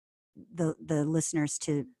the listeners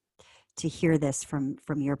to hear this from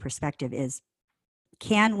your perspective, is,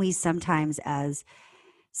 can we sometimes, as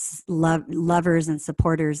lovers and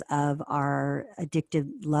supporters of our addictive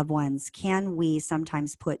loved ones, can we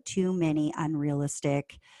sometimes put too many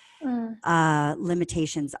unrealistic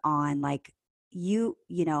limitations on, like,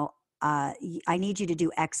 I need you to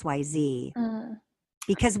do XYZ,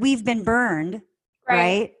 because we've been burned,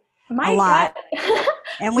 right? A lot.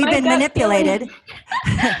 And we've been manipulated.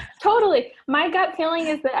 Totally. My gut feeling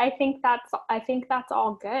is that I think that's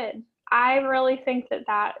all good. I really think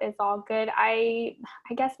that is all good. I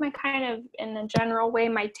guess my kind of, in a general way,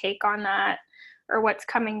 my take on that, or what's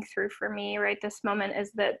coming through for me right this moment,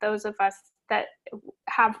 is that those of us that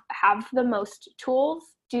have the most tools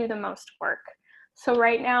do the most work. So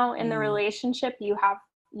right now in the relationship, you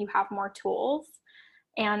have more tools,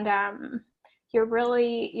 and you're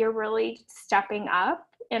really stepping up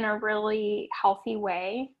in a really healthy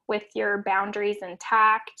way with your boundaries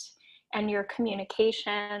intact and your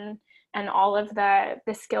communication and all of the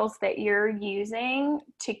skills that you're using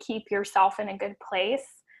to keep yourself in a good place.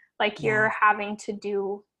 Like you're having to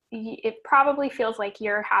do, it probably feels like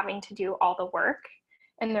you're having to do all the work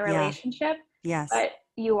in the relationship. Yes. But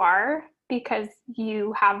you are, because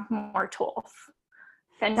you have more tools.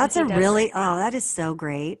 That's that is so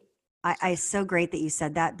great. I so great that you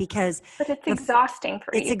said that, because but it's exhausting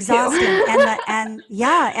for you. It's exhausting. Too.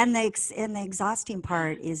 and the exhausting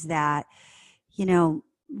part is that, you know,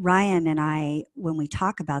 Ryan and I, when we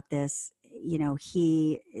talk about this, you know,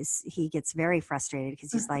 he gets very frustrated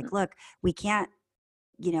because he's like, look, we can't,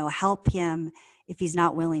 you know, help him if he's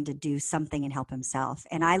not willing to do something and help himself.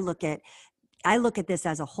 And I look at this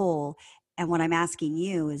as a whole. And what I'm asking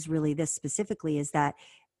you is really this specifically, is that,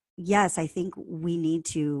 yes, I think we need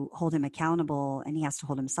to hold him accountable, and he has to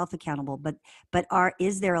hold himself accountable. But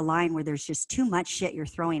is there a line where there's just too much shit you're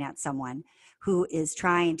throwing at someone who is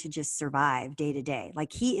trying to just survive day to day?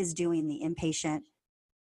 Like, he is doing the inpatient,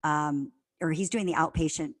 or he's doing the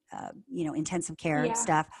outpatient, intensive care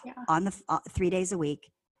stuff on the 3 days a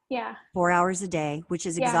week, 4 hours a day, which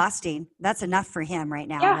is exhausting. That's enough for him right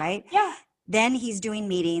now, right? Yeah. Then he's doing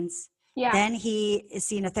meetings. Yeah. Then he is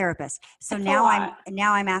seeing a therapist. So it's now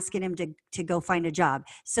I'm asking him to go find a job.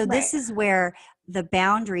 So this is where the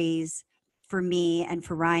boundaries for me and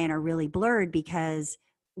for Ryan are really blurred, because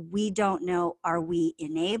we don't know, are we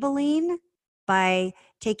enabling by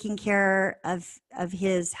taking care of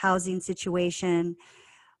his housing situation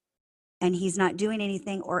and he's not doing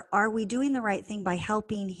anything, or are we doing the right thing by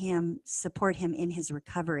helping him, support him in his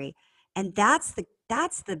recovery? And that's the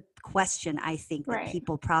question I think that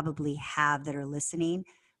people probably have that are listening,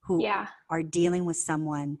 who are dealing with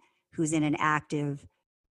someone who's in an active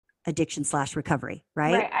addiction / recovery,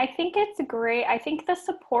 right? Right. I think it's great. I think the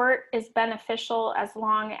support is beneficial as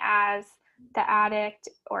long as the addict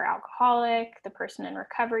or alcoholic, the person in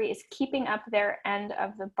recovery, is keeping up their end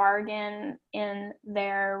of the bargain in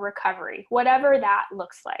their recovery, whatever that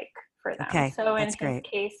looks like for them. Okay, so in his great.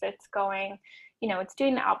 case, it's going, it's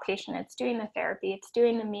doing the outpatient, it's doing the therapy, it's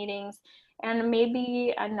doing the meetings, and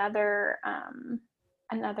maybe another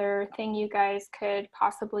thing you guys could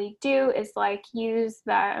possibly do is like use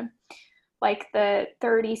the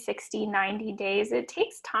 30, 60, 90 days. It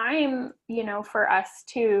takes time, for us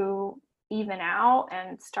to even out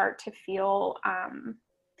and start to feel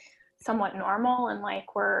somewhat normal, and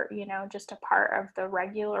like we're, just a part of the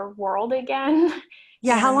regular world again.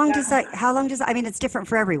 Yeah. How long does I mean, it's different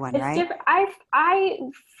for everyone, right? Different.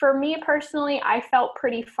 For me personally, I felt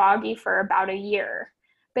pretty foggy for about a year.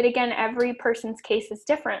 But again, every person's case is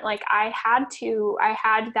different. Like I had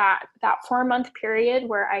that 4-month period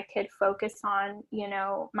where I could focus on,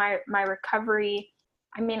 my recovery.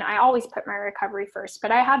 I mean, I always put my recovery first,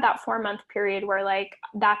 but I had that 4-month period where like,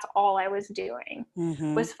 that's all I was doing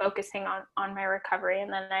was focusing on my recovery.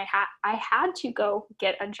 And then I had to go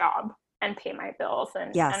get a job. and pay my bills.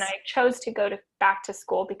 And Yes. I chose to go back to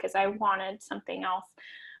school because I wanted something else.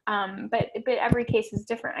 But every case is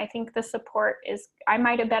different. I think the support I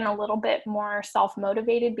might have been a little bit more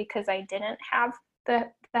self-motivated because I didn't have the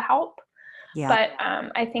help. Yeah. But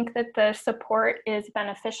I think that the support is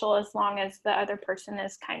beneficial as long as the other person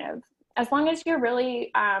is as long as you're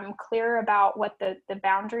really clear about what the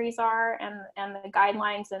boundaries are and the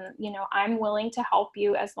guidelines, and, I'm willing to help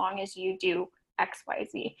you as long as you do X, Y,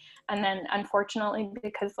 Z. And then unfortunately,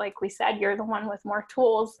 because like we said, you're the one with more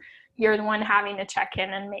tools, you're the one having to check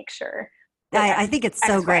in and make sure that I think it's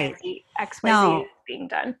so great. X, Y, Z is being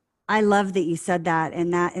done. I love that you said that,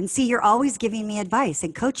 and see, you're always giving me advice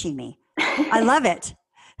and coaching me. I love it.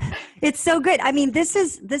 It's so good. I mean, this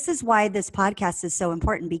is why this podcast is so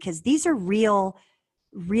important, because these are real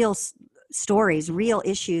stories, real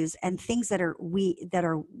issues, and things that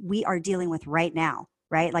we are dealing with right now,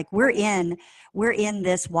 right? Like we're in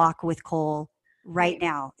this walk with Cole right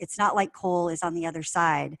now. It's not like Cole is on the other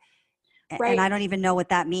side. Right. And I don't even know what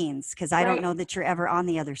that means, because I don't know that you're ever on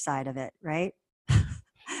the other side of it, right?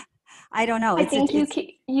 I don't know. I think you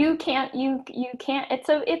can't. It's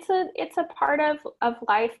a part of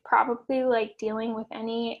life, probably, like dealing with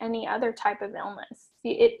any other type of illness.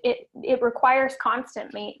 It requires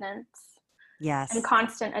constant maintenance. Yes. And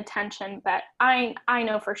constant attention, but I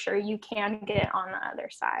know for sure you can get on the other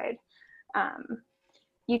side.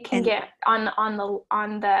 You can get on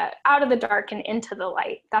the out of the dark and into the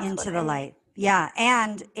light. That's into the light. Yeah,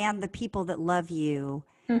 and the people that love you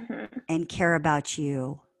and care about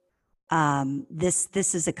you. This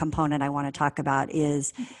is a component I want to talk about.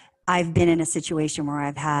 Is I've been in a situation where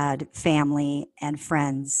I've had family and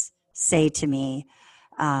friends say to me,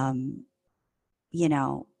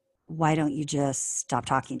 why don't you just stop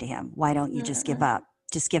talking to him? Why don't you just give up?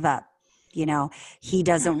 Just give up. He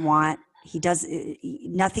doesn't want.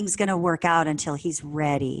 Nothing's going to work out until he's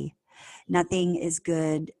ready. Nothing is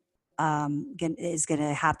good. Is going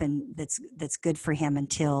to happen that's good for him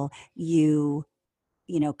until you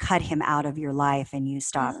cut him out of your life and you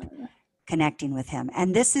stop connecting with him.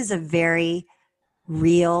 And this is a very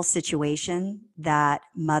real situation that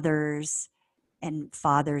mothers and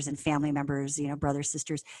fathers and family members, brothers,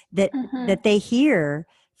 sisters, that they hear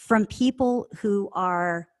from people who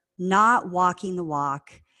are not walking the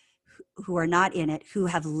walk, who are not in it, who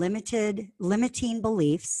have limiting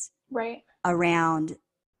beliefs around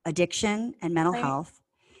addiction and mental health,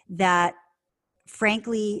 that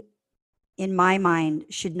frankly, in my mind,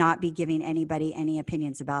 should not be giving anybody any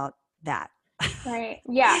opinions about that. Right.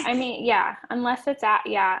 Yeah. I mean, yeah, unless it's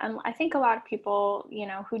and I think a lot of people,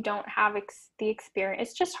 who don't have the experience,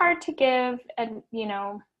 it's just hard to give, and,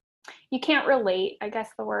 you can't relate. I guess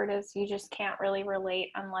the word is, you just can't really relate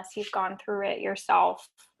unless you've gone through it yourself,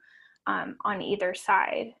 on either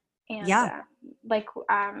side. And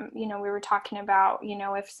we were talking about,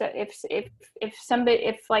 if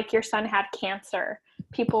like your son had cancer,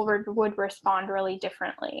 people would respond really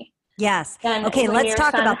differently. Yes. Okay. Let's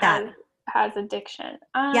talk about that. Has addiction.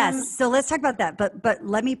 Yes. So let's talk about that. But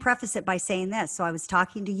let me preface it by saying this. So I was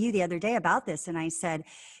talking to you the other day about this, and I said,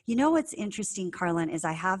 what's interesting, Carlin, is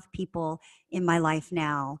I have people in my life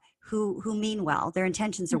now who mean well. Their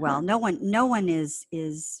intentions are well. No one is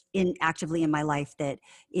actively in my life that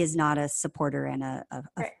is not a supporter and a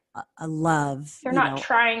love. They're not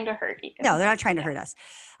trying to hurt you. No, they're not trying to hurt us.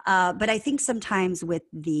 But I think sometimes with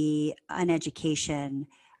the uneducation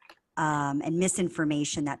and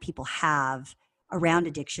misinformation that people have around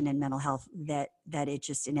addiction and mental health, that it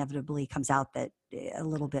just inevitably comes out that a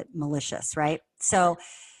little bit malicious, right? So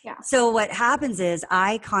what happens is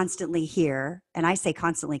I constantly hear, and I say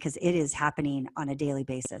constantly because it is happening on a daily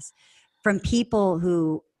basis, from people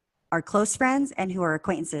who are close friends and who are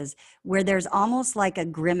acquaintances, where there's almost like a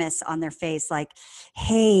grimace on their face, like,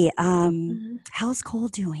 hey, how's Cole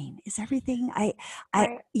doing? Is everything,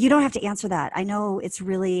 you don't have to answer that. I know it's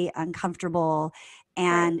really uncomfortable.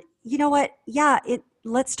 And you know what? Yeah,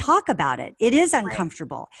 let's talk about it. It is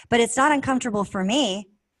uncomfortable, but it's not uncomfortable for me.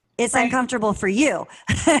 It's uncomfortable for you.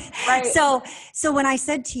 So when I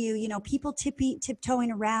said to you, people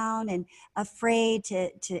tiptoeing around and afraid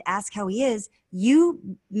to ask how he is,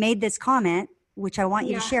 you made this comment, which I want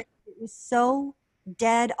you to share. It was so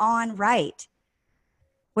dead on right.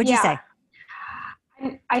 What'd you say?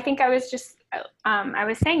 I think I was just, I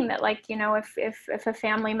was saying that, like, if a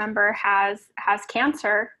family member has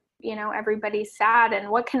cancer, everybody's sad, and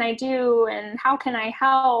what can I do, and how can I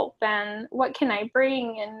help, and what can I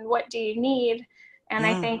bring, and what do you need? And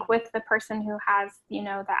I think with the person who has,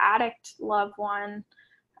 the addict loved one,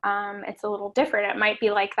 it's a little different. It might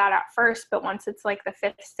be like that at first, but once it's like the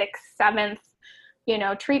 5th, 6th, 7th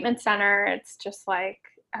treatment center, it's just like,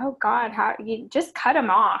 oh God, how you just cut them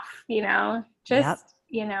off, Yep. and Yep.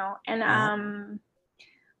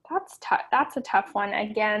 that's tough. That's a tough one.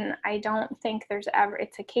 Again, I don't think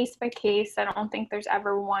it's a case by case. I don't think there's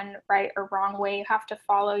ever one right or wrong way. You have to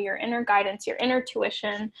follow your inner guidance, your inner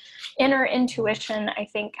intuition, I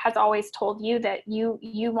think has always told you that you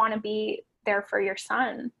want to be there for your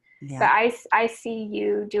son. Yeah. But I see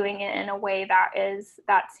you doing it in a way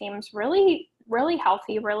that seems really, really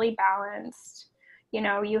healthy, really balanced.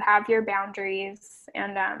 You have your boundaries.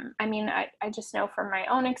 And I just know from my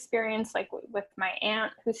own experience, like with my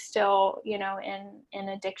aunt who's still, in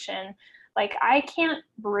addiction, like I can't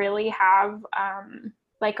really have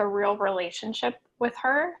like a real relationship with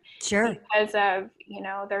her. Sure. Because of,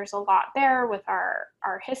 there's a lot there with our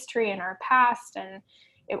history and our past. And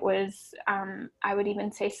it was, I would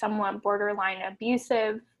even say, somewhat borderline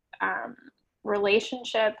abusive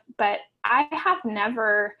relationship. But I have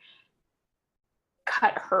never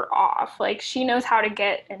cut her off. Like, she knows how to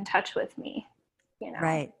get in touch with me,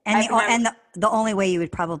 Right. And the only way you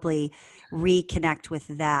would probably reconnect with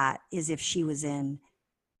that is if she was in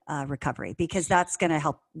recovery, because that's going to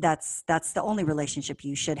help. That's the only relationship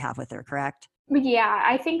you should have with her, correct? Yeah,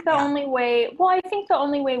 I think the only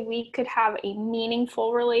way we could have a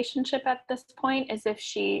meaningful relationship at this point is if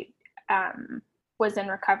she was in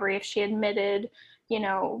recovery, if she admitted,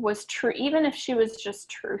 was true, even if she was just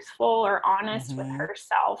truthful or honest with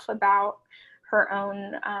herself about her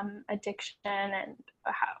own addiction and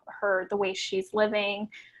the way she's living.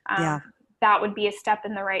 That would be a step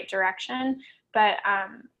in the right direction. But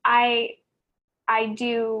I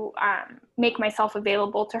do make myself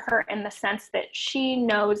available to her in the sense that she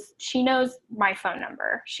knows my phone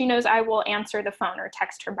number. She knows I will answer the phone or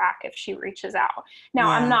text her back if she reaches out. Now,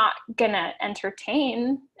 I'm not going to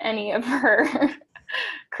entertain any of her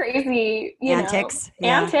crazy, antics.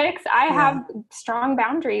 I have strong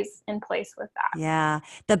boundaries in place with that. Yeah.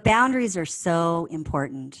 The boundaries are so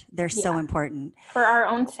important. They're so important. For our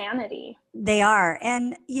own sanity. They are.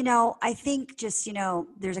 And, I think just,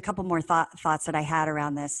 there's a couple more thoughts that I had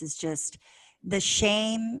around this is just the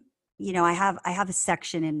shame. I have a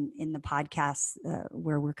section in the podcast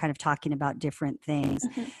where we're kind of talking about different things.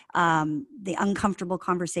 The uncomfortable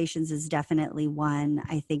conversations is definitely one.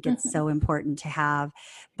 I think it's so important to have,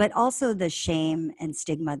 but also the shame and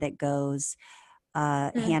stigma that goes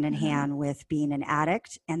hand in hand with being an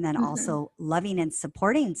addict, and then also loving and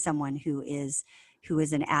supporting someone who is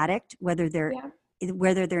an addict, whether they're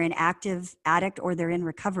an active addict or they're in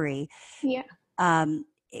recovery.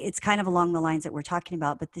 It's kind of along the lines that we're talking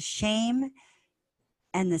about, but the shame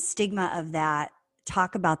and the stigma of that,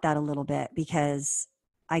 talk about that a little bit, because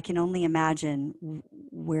I can only imagine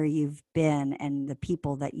where you've been and the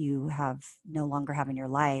people that you have no longer have in your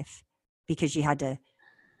life, because you had to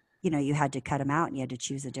cut them out and you had to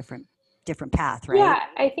choose a different path, right? Yeah,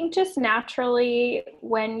 I think just naturally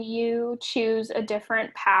when you choose a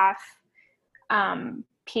different path,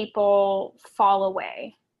 people fall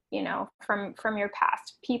away, from your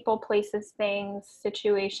past. People, places, things,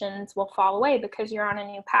 situations will fall away because you're on a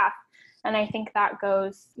new path. And I think that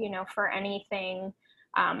goes, for anything,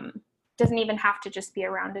 doesn't even have to just be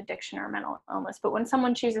around addiction or mental illness. But when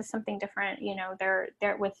someone chooses something different,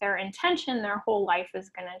 they're with their intention, their whole life is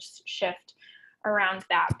going to shift around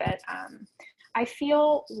that. But I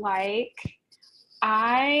feel like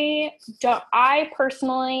I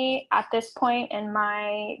personally, at this point in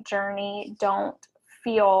my journey, don't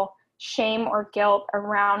feel shame or guilt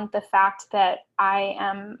around the fact that I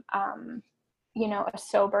am, a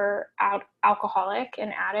sober alcoholic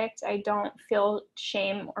and addict. I don't feel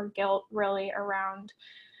shame or guilt really around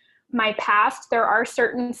my past. There are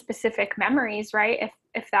certain specific memories, right?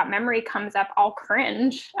 If that memory comes up, I'll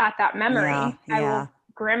cringe at that memory. I will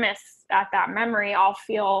grimace at that memory. I'll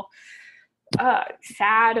feel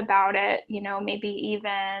sad about it, maybe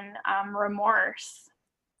even remorse.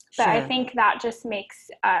 But I think that just makes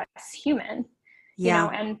us human.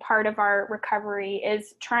 And part of our recovery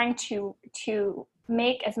is trying to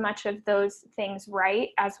make as much of those things right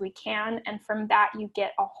as we can. And from that, you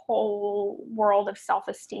get a whole world of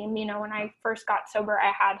self-esteem. When I first got sober,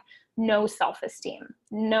 I had no self-esteem,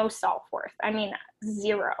 no self-worth. I mean,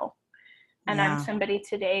 zero. And I'm somebody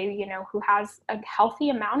today, who has a healthy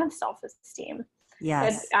amount of self-esteem.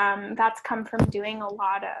 Yes. But that's come from doing a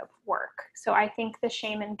lot of work. So I think the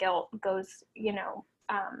shame and guilt goes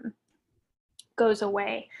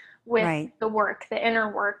away with the work, the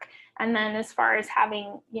inner work. And then as far as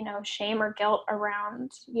having, shame or guilt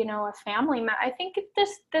around, a family, I think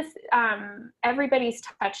this everybody's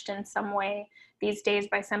touched in some way these days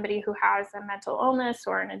by somebody who has a mental illness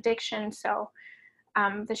or an addiction. So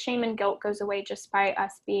the shame and guilt goes away just by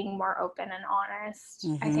us being more open and honest.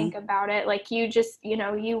 Mm-hmm. I think about it like you just,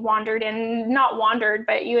 you wandered in, not wandered,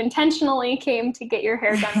 but you intentionally came to get your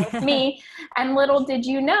hair done with me. And little did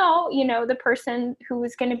you know, the person who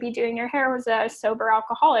was going to be doing your hair was a sober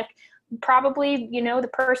alcoholic. Probably, the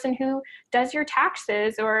person who does your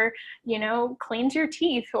taxes or, cleans your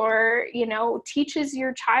teeth or, teaches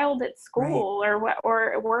your child at school, right,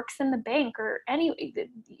 or works in the bank or any,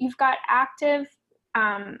 you've got active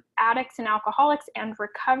addicts and alcoholics and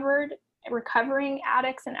recovering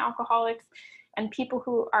addicts and alcoholics and people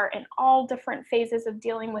who are in all different phases of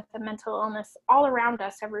dealing with the mental illness all around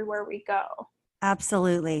us everywhere we go.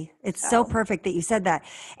 Absolutely. It's so perfect that you said that.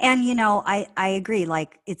 And, I agree.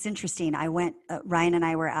 Like, it's interesting. Ryan and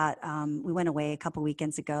I were at, we went away a couple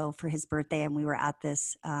weekends ago for his birthday, and we were at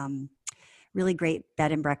this really great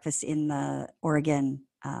bed and breakfast in the Oregon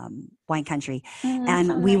wine country. And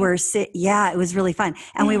so we were it was really fun.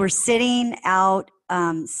 And we were sitting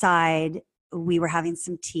outside. We were having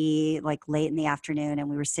some tea like late in the afternoon, and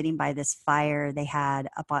we were sitting by this fire they had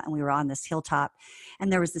and we were on this hilltop,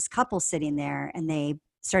 and there was this couple sitting there, and they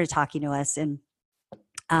started talking to us. And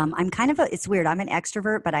I'm kind of it's weird. I'm an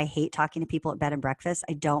extrovert, but I hate talking to people at bed and breakfast.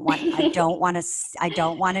 I don't want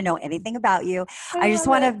to know anything about you. I just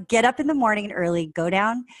want to get up in the morning early,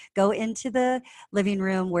 go into the living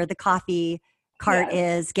room where the coffee cart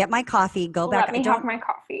is, get my coffee, go back. Let me have my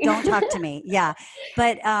coffee. Don't talk to me. Yeah.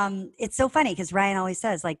 But it's so funny because Ryan always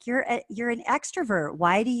says, like, you're an extrovert.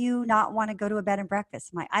 Why do you not want to go to a bed and breakfast?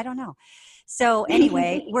 I'm like, I don't know. So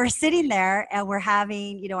anyway, we're sitting there and we're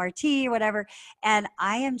having, our tea or whatever. And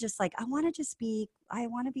I am just like, I want to be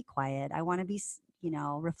quiet. I want to be,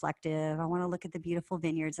 reflective. I want to look at the beautiful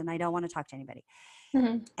vineyards, and I don't want to talk to anybody.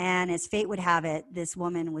 Mm-hmm. And as fate would have it, this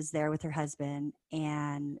woman was there with her husband,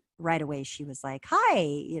 and right away she was like, hi,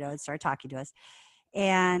 and started talking to us.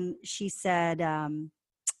 And she said,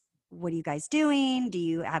 what are you guys doing? Do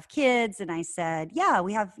you have kids? And I said, yeah,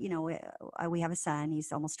 we have, we have a son.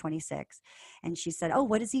 He's almost 26. And she said, oh,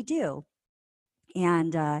 what does he do?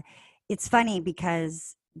 And it's funny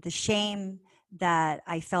because the shame that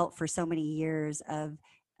I felt for so many years of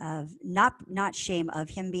not shame of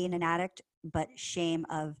him being an addict, but shame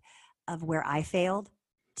of where I failed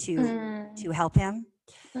to help him,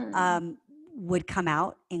 would come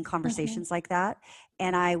out in conversations like that.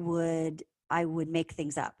 And I would make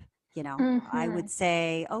things up. I would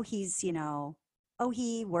say, oh, he's,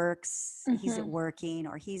 he works, he's working,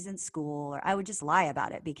 or he's in school, or I would just lie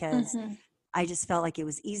about it because I just felt like it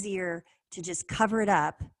was easier to just cover it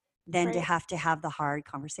up than to have the hard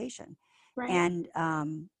conversation. Right. And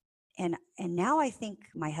now I think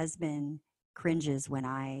my husband cringes when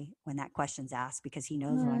that question's asked because he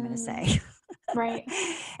knows what I'm going to say. Right.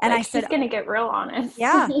 And I said, he's going to get real honest.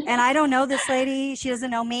 Yeah. And I don't know this lady. She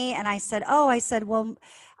doesn't know me. And I said,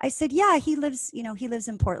 yeah, he lives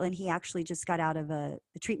in Portland. He actually just got out of a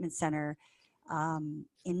treatment center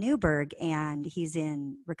in Newburgh, and he's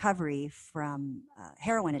in recovery from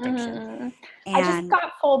heroin addiction. And I just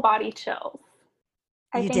got full body chills.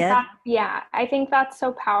 I think that's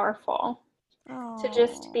so powerful to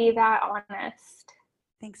just be that honest.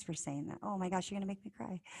 Thanks for saying that. Oh my gosh, you're going to make me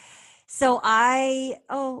cry. So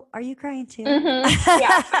are you crying too? Mm-hmm.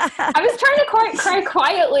 Yeah. I was trying to cry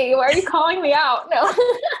quietly. Why are you calling me out? No.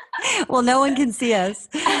 Well, no one can see us.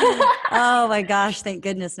 Oh my gosh. Thank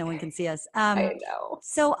goodness no one can see us. I know.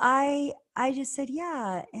 So I just said,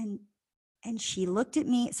 yeah. And she looked at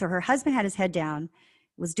me. So her husband had his head down,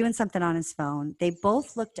 was doing something on his phone. They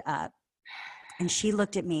both looked up, and she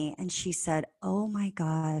looked at me and she said, oh my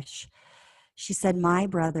gosh. She said, my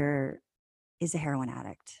brother is a heroin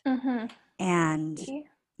addict. Mm-hmm. And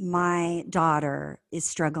my daughter is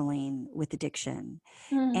struggling with addiction.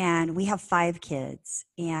 Mm. And we have 5 kids.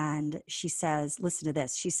 And she says, listen to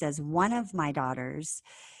this. She says, one of my daughters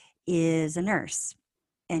is a nurse,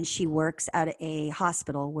 and she works at a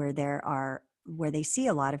hospital where they see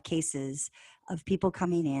a lot of cases of people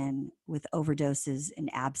coming in with overdoses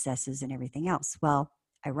and abscesses and everything else. Well,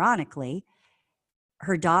 ironically,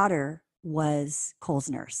 her daughter was Cole's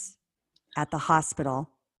nurse at the hospital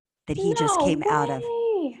that he just came out of.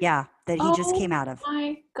 Yeah, that he just came out of. Oh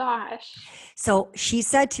my gosh. So she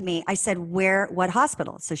said to me, I said, what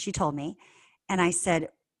hospital? So she told me, and I said,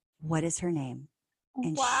 what is her name?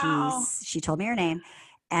 And she told me her name.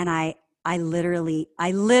 And I literally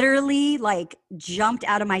like jumped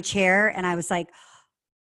out of my chair, and I was like,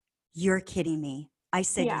 you're kidding me. I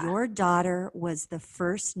said, your daughter was the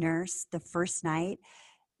first nurse the first night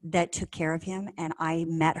that took care of him. And I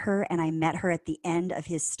met her, and I met her at the end of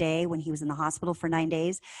his stay when he was in the hospital for 9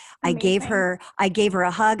 days. Amazing. I gave her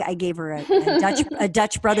a hug. I gave her a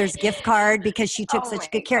Dutch Brothers gift card because she took Oh such my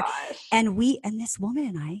good care. gosh. And this woman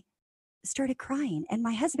and I started crying, and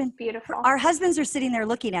my husband, Beautiful. our husbands are sitting there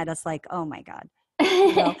looking at us like, oh my God,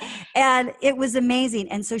 and it was amazing.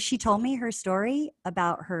 And so she told me her story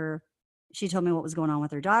about she told me what was going on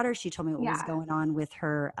with her daughter. She told me what was Yeah. going on with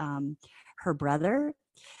her brother.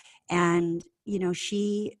 And,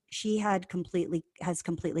 she has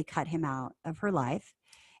completely cut him out of her life,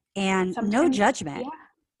 and no Sometimes, judgment.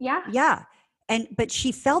 yeah. Yeah. Yeah. But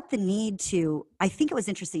she felt the need to, I think it was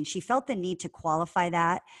interesting. She felt the need to qualify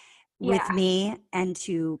that with Yeah. me and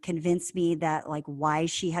to convince me that, like, why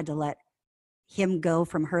she had to let him go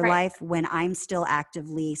from her Right. life when I'm still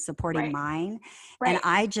actively supporting Right. mine. And Right.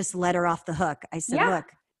 I just let her off the hook. I said, Yeah. look,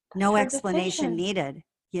 That's no her explanation decision. needed,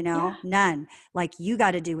 Yeah. none. Like, you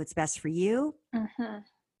got to do what's best for you. Hmm.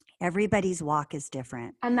 Everybody's walk is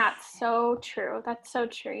different. And that's so true. That's so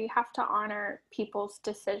true. You have to honor people's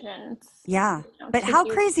decisions, Yeah. But to how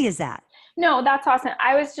do. crazy is that? No, that's awesome.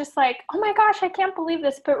 I was just like, oh my gosh, I can't believe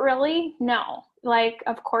this. But really, no. Like,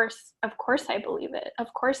 of course I believe it.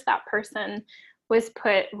 Of course that person was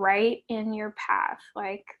put right in your path.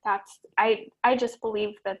 Like, I just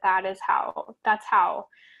believe that's how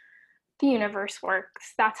the universe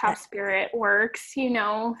works. That's how Uh, spirit works,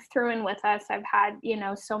 through and with us. I've had,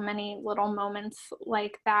 so many little moments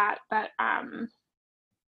like that. But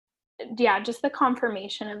yeah, just the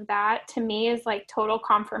confirmation of that to me is like total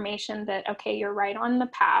confirmation that, okay, you're right on the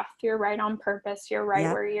path, you're right on purpose, you're right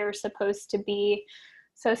Yep. where you're supposed to be.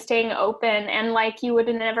 So staying open, and like, you would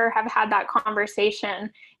never have had that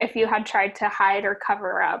conversation if you had tried to hide or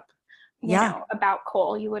cover up, Yeah. about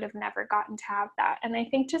Cole. You would have never gotten to have that. And I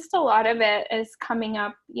think just a lot of it is coming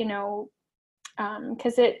up,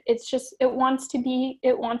 because it wants to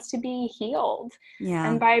be healed. Yeah.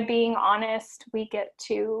 And by being honest, we get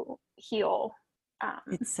to heal,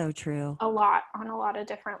 It's so true. a lot on a lot of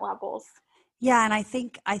different levels. Yeah. And I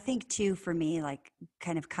think too, for me, like,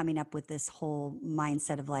 kind of coming up with this whole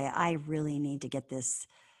mindset of, like, I really need to get this,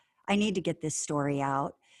 I need to get this story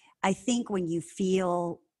out. I think when you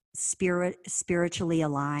feel spiritually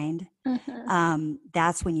aligned, Mm-hmm.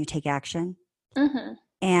 that's when you take action. Mm-hmm.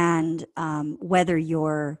 And whether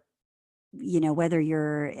you're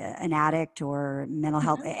an addict or mental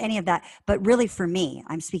health, Mm-hmm. any of that. But really, for me,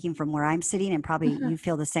 I'm speaking from where I'm sitting, and probably Mm-hmm. you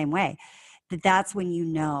feel the same way, that's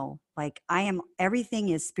when, like, everything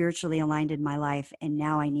is spiritually aligned in my life, and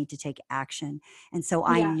now I need to take action. And so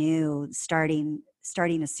I Yeah. knew starting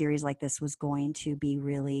a series like this was going to be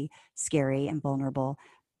really scary and vulnerable,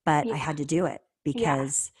 but I Yeah. had to do it Yeah.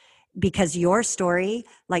 because your story,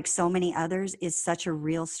 like so many others, is such a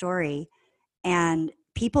real story, and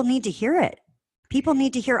people need to hear it. People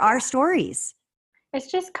need to hear our Yeah. stories. It's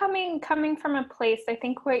just coming from a place. I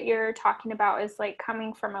think what you're talking about is like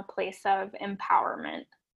coming from a place of empowerment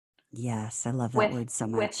Yes, I love that with word so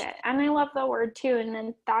with much. it. And I love the word too. And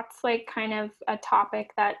then that's like kind of a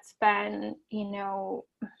topic that's been,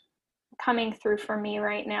 coming through for me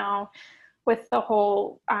right now with the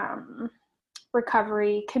whole,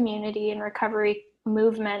 recovery community and recovery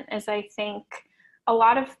movement. Is, I think a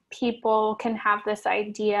lot of people can have this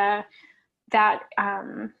idea that,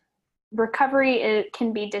 recovery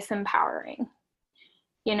can be disempowering.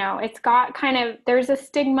 It's got kind of, there's a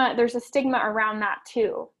stigma around that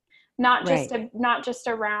too. Not just Right. not just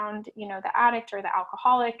around, the addict or the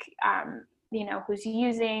alcoholic, who's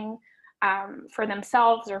using, for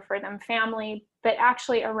themselves or for them family, but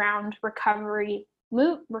actually around recovery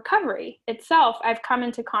itself. I've come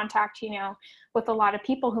into contact, with a lot of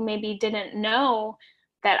people who maybe didn't know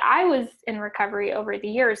that I was in recovery over the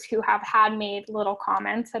years, who have had made little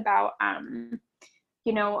comments about,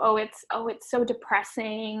 oh, it's so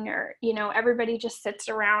depressing, or, everybody just sits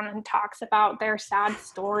around and talks about their sad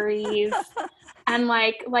stories, and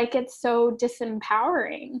like it's so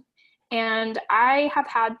disempowering. And I have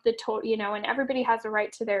had and everybody has a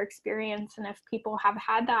right to their experience, and if people have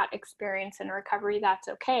had that experience in recovery, that's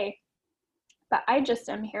okay. But I just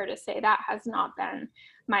am here to say that has not been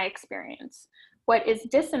my experience. What is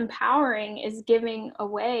disempowering is giving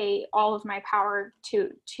away all of my power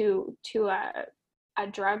to a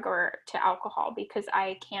drug or to alcohol, because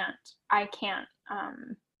I can't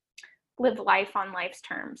live life on life's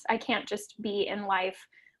terms. I can't just be in life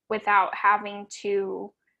without having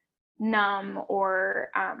to numb or,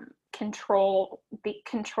 control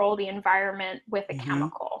the environment with a Mm-hmm.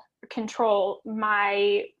 chemical, control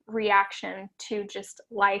my reaction to just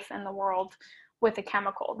life and the world with a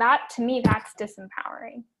chemical. That, to me, that's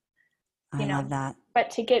disempowering. I love that. But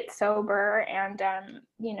to get sober and,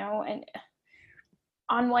 and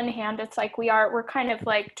on one hand, it's like we're kind of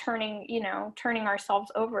like turning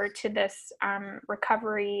ourselves over to this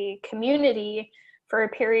recovery community for a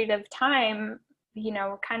period of time,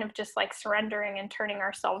 kind of just like surrendering and turning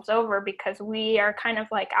ourselves over because we are kind of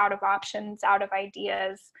like out of options, out of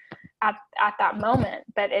ideas at that moment.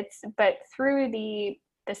 But through the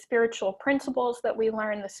spiritual principles that we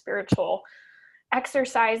learn, the spiritual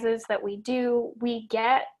exercises that we do, we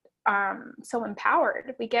get so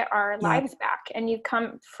empowered. We get our lives back, and you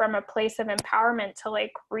come from a place of empowerment to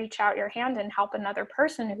like reach out your hand and help another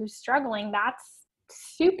person who's struggling. That's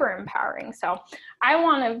super empowering. So I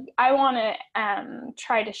want to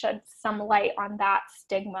try to shed some light on that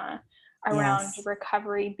stigma around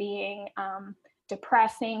recovery being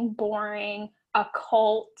depressing, boring, a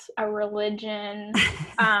cult, a religion,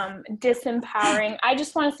 disempowering. I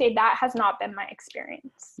just want to say that has not been my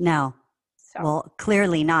experience. No. So. Well,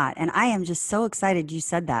 clearly not. And I am just so excited you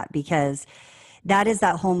said that, because that is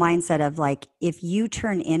that whole mindset of like, if you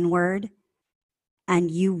turn inward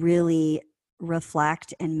and you really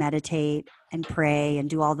reflect and meditate and pray and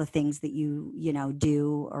do all the things that you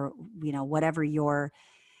do, or, whatever your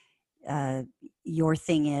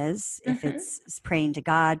thing is, if it's praying to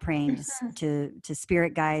God, praying to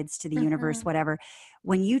spirit guides, to the universe, whatever,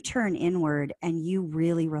 when you turn inward and you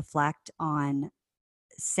really reflect on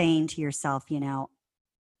saying to yourself,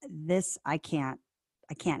 this, I can't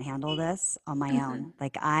handle this on my own.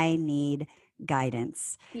 Like, I need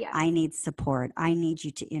guidance. Yeah. I need support. I need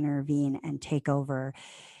you to intervene and take over.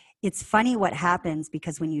 It's funny what happens,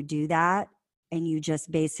 because when you do that and you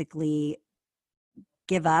just basically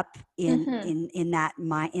give up in that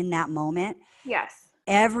moment, yes,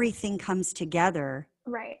 everything comes together.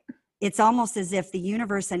 Right. It's almost as if the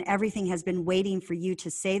universe and everything has been waiting for you to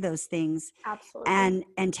say those things. Absolutely.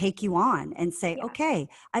 And take you on and say, okay,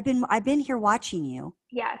 I've been here watching you.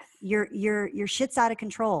 Yes. Your shit's out of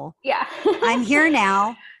control. Yeah. I'm here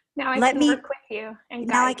now. Now I can work with you and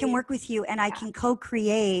now I guide can you. work with you, and I can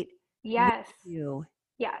co-create Yes. with you.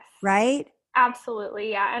 Yes. Right? Absolutely.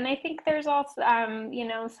 Yeah. And I think there's also,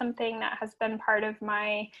 something that has been part of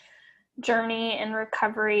my journey in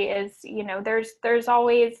recovery is, there's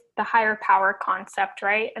always the higher power concept,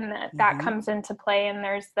 right? And that comes into play. And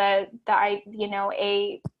there's a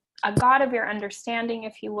God of your understanding,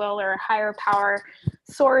 if you will, or a higher power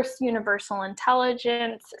source, universal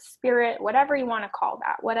intelligence, spirit, whatever you want to call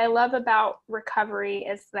that. What I love about recovery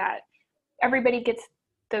is that everybody gets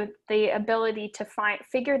the ability to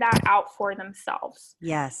figure that out for themselves.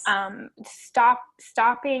 Yes.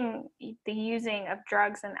 Stopping the using of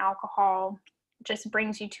drugs and alcohol just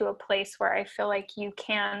brings you to a place where I feel like you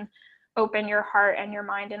can open your heart and your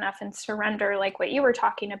mind enough and surrender, like what you were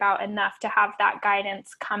talking about, enough to have that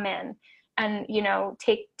guidance come in and,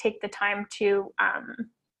 take the time to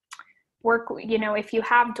work, if you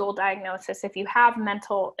have dual diagnosis, if you have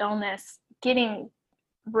mental illness, getting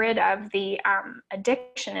rid of the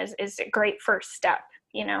addiction is a great first step.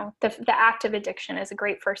 The act of addiction is a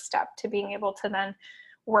great first step to being able to then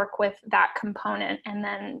work with that component. And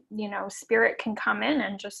then, spirit can come in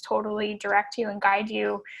and just totally direct you and guide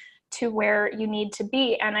you to where you need to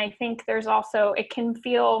be. And I think there's also, it can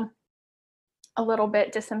feel a little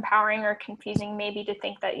bit disempowering or confusing maybe to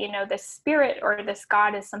think that, this spirit or this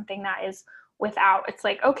God is something that is without. It's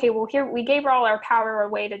like, okay, well, here we gave all our power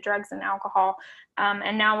away to drugs and alcohol,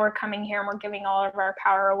 and now we're coming here and we're giving all of our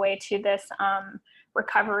power away to this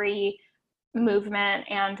recovery movement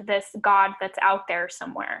and this God that's out there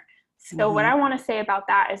somewhere. So what I want to say about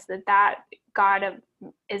that is that God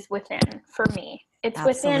is within for me. It's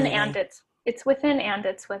Absolutely. Within and it's within and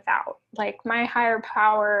it's without. Like, my higher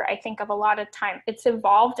power, I think of a lot of time, it's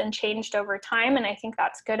evolved and changed over time. And I think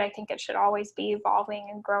that's good. I think it should always be evolving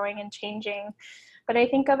and growing and changing. But I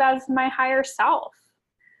think of as my higher self.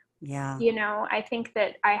 Yeah. I think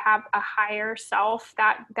that I have a higher self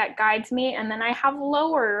that guides me. And then I have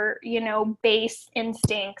lower, base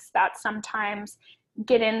instincts that sometimes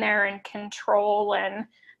get in there and control and,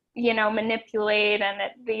 manipulate,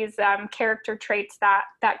 and these character traits that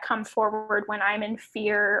come forward when I'm in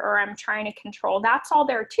fear or I'm trying to control. That's all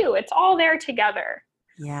there too. It's all there together.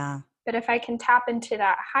 Yeah. But if I can tap into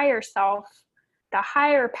that higher self, the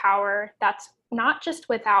higher power that's not just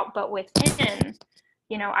without, but within,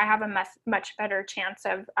 I have a much better chance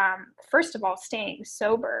of, first of all, staying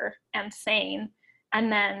sober and sane,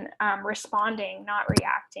 and then responding, not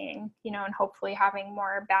reacting, and hopefully having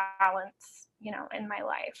more balance, in my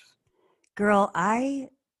life. Girl, I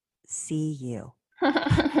see you.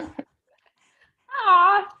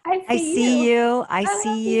 Aw, I see you. I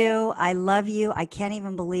see you. I love you. I can't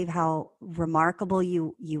even believe how remarkable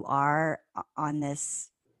you are on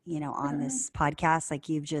this, on this podcast. Like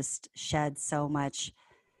you've just shed so much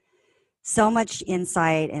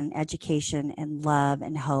insight and education and love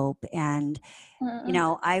and hope. And,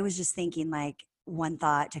 I was just thinking, like, one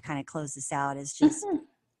thought to kind of close this out is just,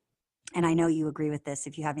 and I know you agree with this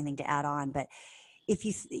if you have anything to add on, but if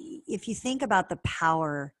you think about the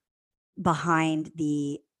power behind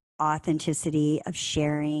the authenticity of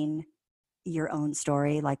sharing your own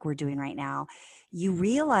story like we're doing right now, you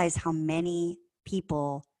realize how many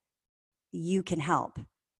people you can help.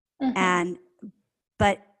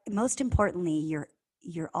 But most importantly,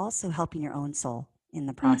 you're also helping your own soul in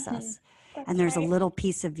the process. And there's a little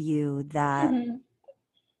piece of you that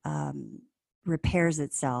repairs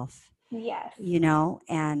itself. Yes.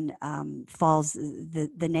 And falls, the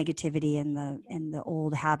negativity and the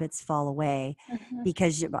old habits fall away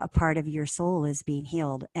because a part of your soul is being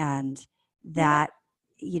healed. And that,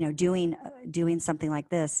 doing something like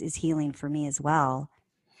this is healing for me as well.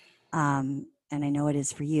 And I know it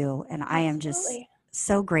is for you. And I am just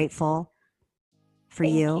so grateful for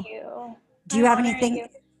you. Thank you. Do you have anything?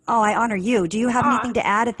 Oh, I honor you. Do you have anything to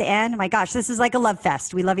add at the end? Oh my gosh, this is like a love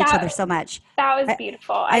fest. We love each other so much. That was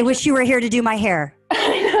beautiful. I wish you were here to do my hair.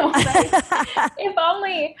 I know, right? If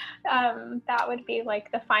only that would be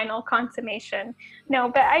like the final consummation. No,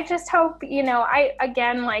 but I just hope, you've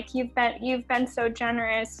been so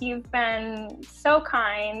generous. You've been so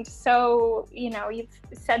kind. So, you've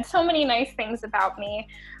said so many nice things about me.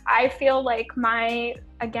 I feel like my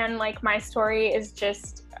story is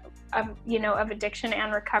just of addiction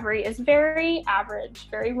and recovery is very average,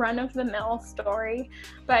 very run-of-the-mill story.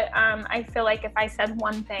 But I feel like if I said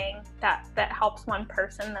one thing that helps one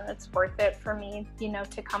person, then it's worth it for me,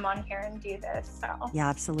 to come on here and do this. So yeah,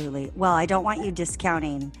 absolutely. Well, I don't want you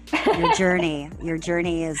discounting your journey. Your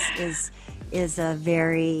journey is a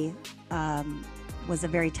very was a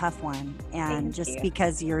very tough one, and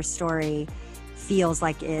because your story feels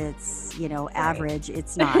like it's average,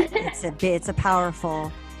 it's not. It's a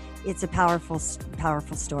powerful. It's a powerful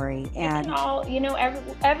story, and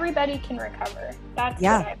everybody can recover. That's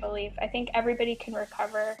what I believe. I think everybody can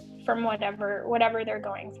recover from whatever they're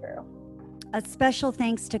going through. A special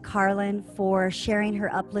thanks to Carlin for sharing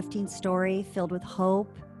her uplifting story filled with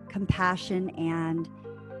hope, compassion, and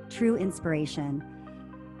true inspiration.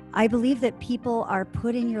 I believe that people are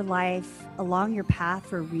put in your life along your path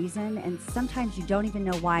for a reason, and sometimes you don't even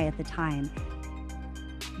know why at the time.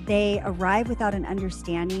 They arrive without an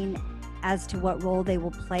understanding as to what role they will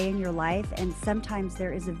play in your life, and sometimes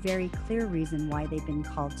there is a very clear reason why they've been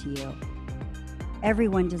called to you.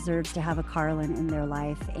 Everyone deserves to have a Carlin in their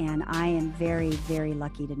life, and I am very, very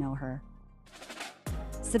lucky to know her.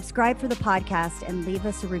 Subscribe for the podcast and leave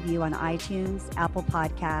us a review on iTunes, Apple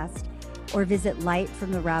Podcast, or visit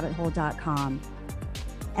lightfromtherabbithole.com.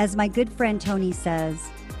 As my good friend Tony says,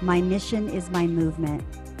 my mission is my movement.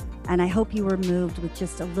 And I hope you were moved with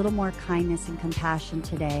just a little more kindness and compassion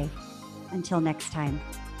today. Until next time.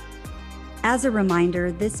 As a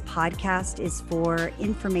reminder, this podcast is for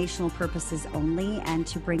informational purposes only and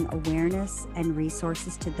to bring awareness and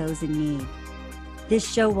resources to those in need. This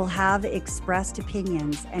show will have expressed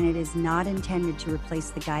opinions, and it is not intended to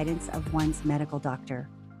replace the guidance of one's medical doctor.